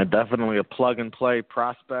 Definitely a plug-and-play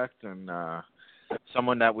prospect, and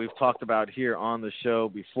someone that we've talked about here on the show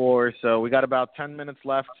before. So we got about 10 minutes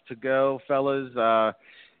left to go, fellas.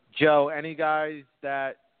 Joe, any guys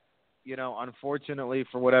that, unfortunately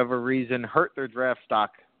for whatever reason, hurt their draft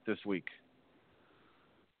stock this week?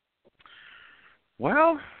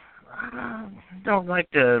 Well, I don't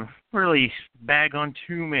like to really bag on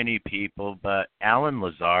too many people, but Alan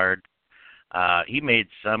Lazard, he made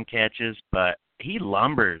some catches, but he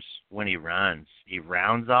lumbers when he runs. He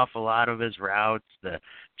rounds off a lot of his routes. The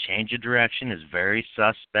change of direction is very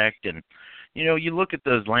suspect. And, you look at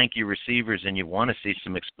those lanky receivers and you want to see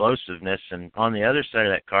some explosiveness. And on the other side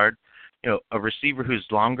of that card, a receiver who's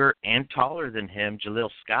longer and taller than him, Jaleel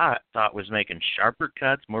Scott, thought was making sharper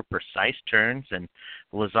cuts, more precise turns. And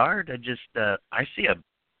Lazard, I see a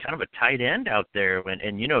kind of a tight end out there. And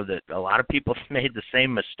that a lot of people made the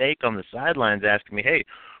same mistake on the sidelines asking me, hey,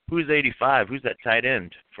 who's 85? Who's that tight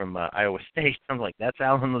end from Iowa State? I'm like, that's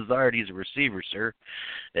Alan Lazard. He's a receiver, sir.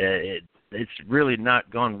 It's really not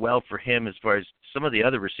gone well for him as far as some of the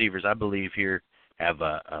other receivers, I believe, here have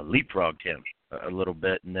leapfrogged him a little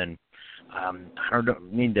bit. And then I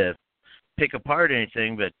don't mean to pick apart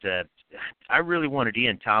anything, but I really wanted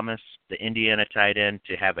Ian Thomas, the Indiana tight end,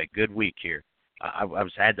 to have a good week here. I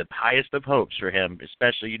had the highest of hopes for him,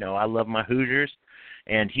 especially, I love my Hoosiers.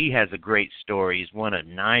 And he has a great story. He's one of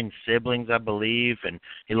 9 siblings, I believe, and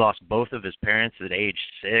he lost both of his parents at age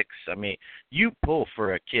 6. I mean, you pull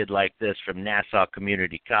for a kid like this from Nassau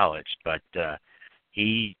Community College, but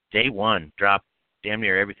he, day one, dropped damn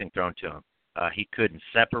near everything thrown to him. He couldn't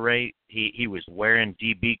separate. He was wearing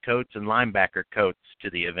DB coats and linebacker coats to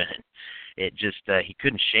the event. It just he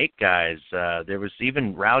couldn't shake guys. There was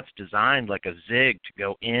even routes designed like a zig to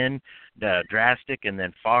go in, drastic, and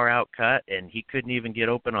then far out cut, and he couldn't even get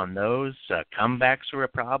open on those. Comebacks were a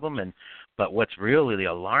problem. But what's really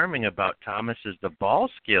alarming about Thomas is the ball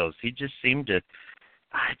skills. He just seemed to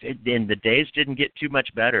and the days didn't get too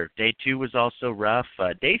much better. Day 2 was also rough.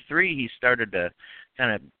 Day 3 he started to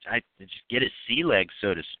kind of just get his sea legs,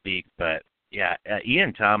 so to speak. But,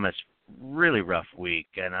 Ian Thomas, really rough week,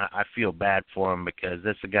 and I feel bad for him because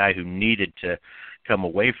that's a guy who needed to come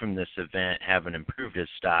away from this event having improved his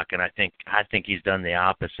stock, and I think he's done the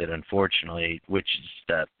opposite, unfortunately, which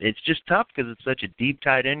is it's just tough because it's such a deep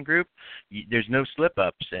tight end group. There's no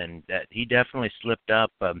slip-ups, and that he definitely slipped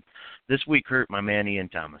up. This week hurt my man Ian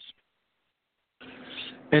Thomas.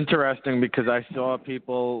 Interesting, because I saw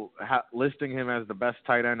people listing him as the best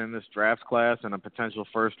tight end in this draft class and a potential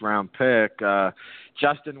first-round pick.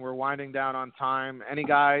 Justin, we're winding down on time. Any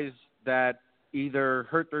guys that either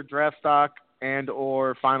hurt their draft stock and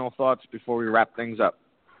or final thoughts before we wrap things up?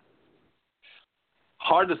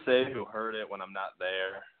 Hard to say who hurt it when I'm not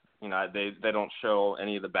there. You know, they don't show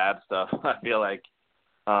any of the bad stuff. I feel like,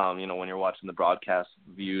 you know, when you're watching the broadcast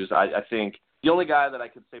views, I think the only guy that I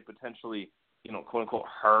could say potentially, you know, quote unquote,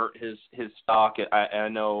 hurt his stock. I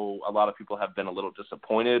know a lot of people have been a little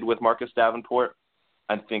disappointed with Marcus Davenport.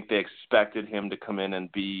 I think they expected him to come in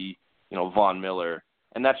and be, you know, Von Miller.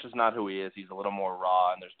 And that's just not who he is. He's a little more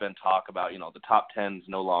raw, and there's been talk about, you know, the top 10's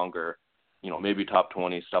no longer, you know, maybe top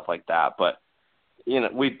 20, stuff like that. But, you know,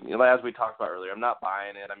 as we talked about earlier, I'm not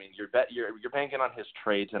buying it. I mean, you're banking on his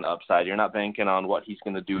traits and upside. You're not banking on what he's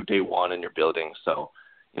going to do day one in your building. So,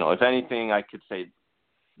 you know, if anything, I could say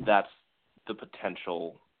that's the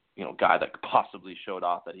potential, you know, guy that possibly showed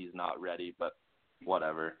off that he's not ready, but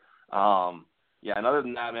whatever. Yeah, and other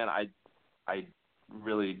than that, man, I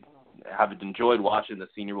really have enjoyed watching the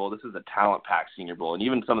Senior Bowl. This is a talent-packed Senior Bowl, and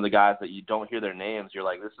even some of the guys that you don't hear their names, you're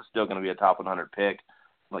like, this is still going to be a top 100 pick,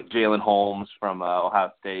 like Jalen Holmes from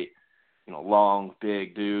Ohio State. You know, long,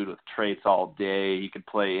 big dude with traits all day. He could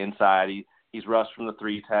play inside. He's rushed from the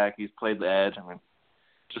 3-tech. He's played the edge. I mean,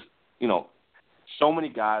 just, you know, so many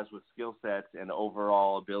guys with skill sets and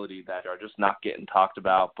overall ability that are just not getting talked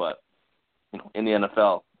about. But, you know, in the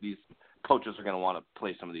NFL, these coaches are going to want to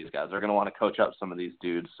play some of these guys. They're going to want to coach up some of these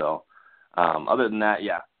dudes. So, other than that,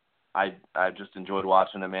 yeah, I just enjoyed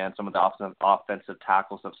watching it, man. Some of the offensive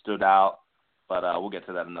tackles have stood out, but we'll get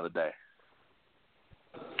to that another day.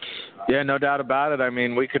 Yeah, no doubt about it. I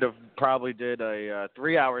mean, we could have probably did a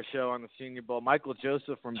 3-hour show on the Senior Bowl. Michael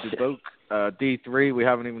Joseph from Dubuque, D3. We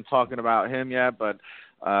haven't even talking about him yet, but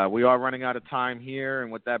we are running out of time here.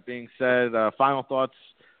 And with that being said, final thoughts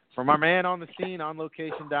from our man on the scene, on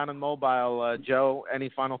location down in Mobile. Joe, any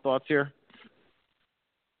final thoughts here?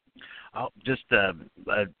 I'll just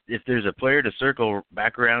if there's a player to circle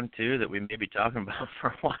back around to that we may be talking about for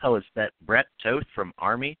a while, is that Brett Toth from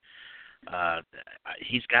Army.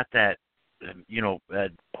 He's got that,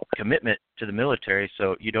 commitment to the military,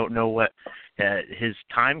 so you don't know what his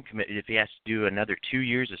time commitment, if he has to do another 2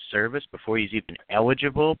 years of service before he's even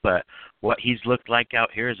eligible, but what he's looked like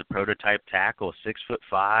out here is a prototype tackle,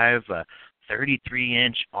 6'5",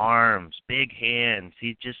 33-inch arms, big hands.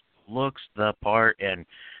 He just looks the part, and,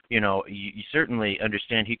 you certainly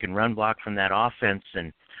understand he can run block from that offense,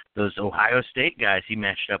 and those Ohio State guys, he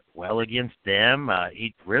matched up well against them.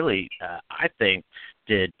 He really, I think,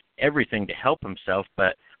 did everything to help himself,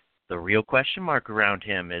 but the real question mark around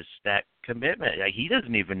him is that commitment. He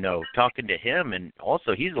doesn't even know. Talking to him, and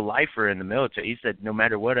also he's a lifer in the military. He said no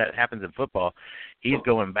matter what happens in football, he's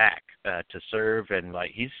going back to serve, and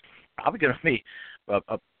he's probably going to be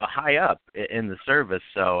a high up in the service.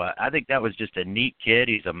 So I think that was just a neat kid.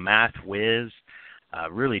 He's a math whiz.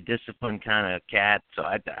 Really disciplined kind of cat, so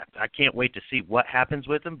I can't wait to see what happens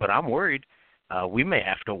with him, but I'm worried. We may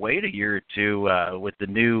have to wait a year or two with the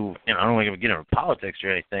new, I don't want to get into politics or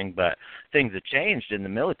anything, but things have changed in the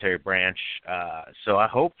military branch. So I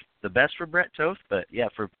hope the best for Brett Toth, but yeah,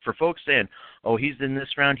 for folks saying, oh, he's in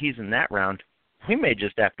this round, he's in that round, we may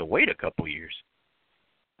just have to wait a couple years.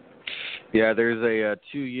 Yeah, there's a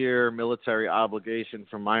 2-year military obligation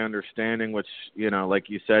from my understanding, which, like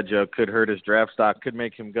you said, Joe, could hurt his draft stock, could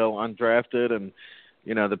make him go undrafted. And,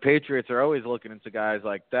 the Patriots are always looking into guys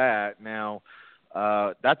like that. Now,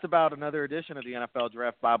 that's about another edition of the NFL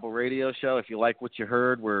Draft Bible Radio Show. If you like what you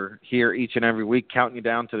heard, we're here each and every week counting you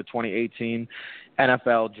down to the 2018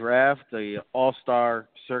 NFL Draft. The All-Star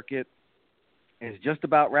circuit is just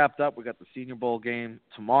about wrapped up. We got the Senior Bowl game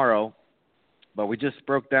tomorrow. But we just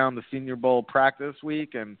broke down the Senior Bowl practice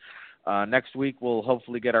week, and next week we'll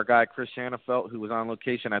hopefully get our guy Chris Shanafelt, who was on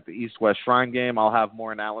location at the East-West Shrine game. I'll have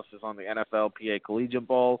more analysis on the NFLPA Collegiate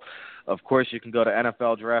Bowl. Of course, you can go to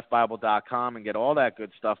NFLDraftBible.com and get all that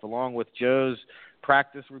good stuff, along with Joe's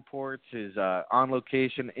practice reports, his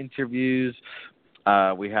on-location interviews.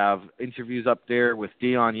 We have interviews up there with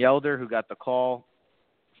Dion Yelder, who got the call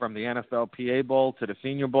from the NFLPA Bowl to the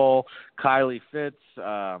Senior Bowl, Kylie Fitz,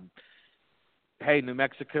 New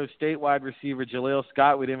Mexico State wide receiver Jaleel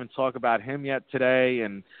Scott. We didn't even talk about him yet today,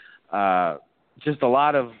 and just a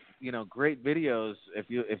lot of great videos. If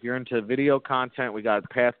you're into video content, we got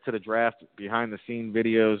Path to the Draft behind the scene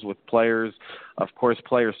videos with players, of course,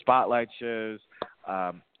 player spotlight shows.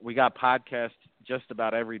 We got podcasts just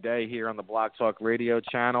about every day here on the Blog Talk Radio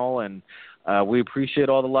channel, and we appreciate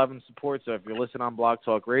all the love and support. So if you're listening on Blog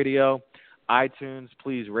Talk Radio, iTunes,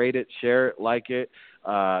 please rate it, share it, like it.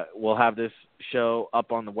 We'll have this show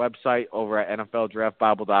up on the website over at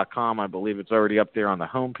NFLDraftBible.com. I believe it's already up there on the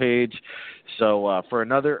homepage. So for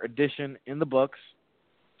another edition in the books,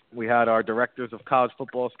 we had our directors of college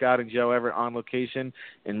football scouting, Joe Everett, on location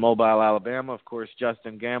in Mobile, Alabama. Of course,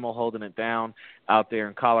 Justin Gamble holding it down out there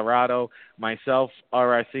in Colorado. Myself,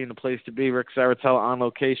 RIC in the place to be, Rick Saratella on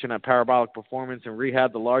location at Parabolic Performance and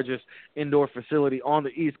Rehab, the largest indoor facility on the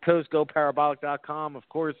East Coast. Go Parabolic.com. Of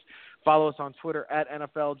course, follow us on Twitter at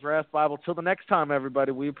NFL Draft Bible. Till the next time,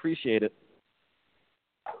 everybody, we appreciate it.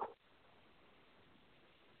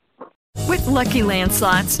 With Lucky Land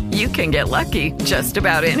Slots, you can get lucky just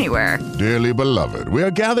about anywhere. Dearly beloved, we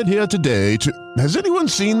are gathered here today to... Has anyone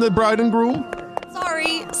seen the bride and groom?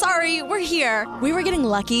 Sorry, we're here. We were getting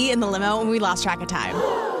lucky in the limo and we lost track of time.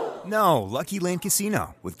 No, Lucky Land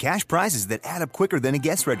Casino, with cash prizes that add up quicker than a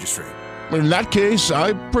guest registry. In that case,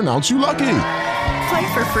 I pronounce you lucky.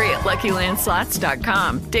 Play for free at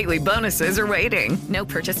LuckyLandSlots.com. Daily bonuses are waiting. No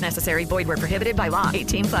purchase necessary. Void where prohibited by law.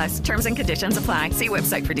 18+. Terms and conditions apply. See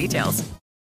website for details.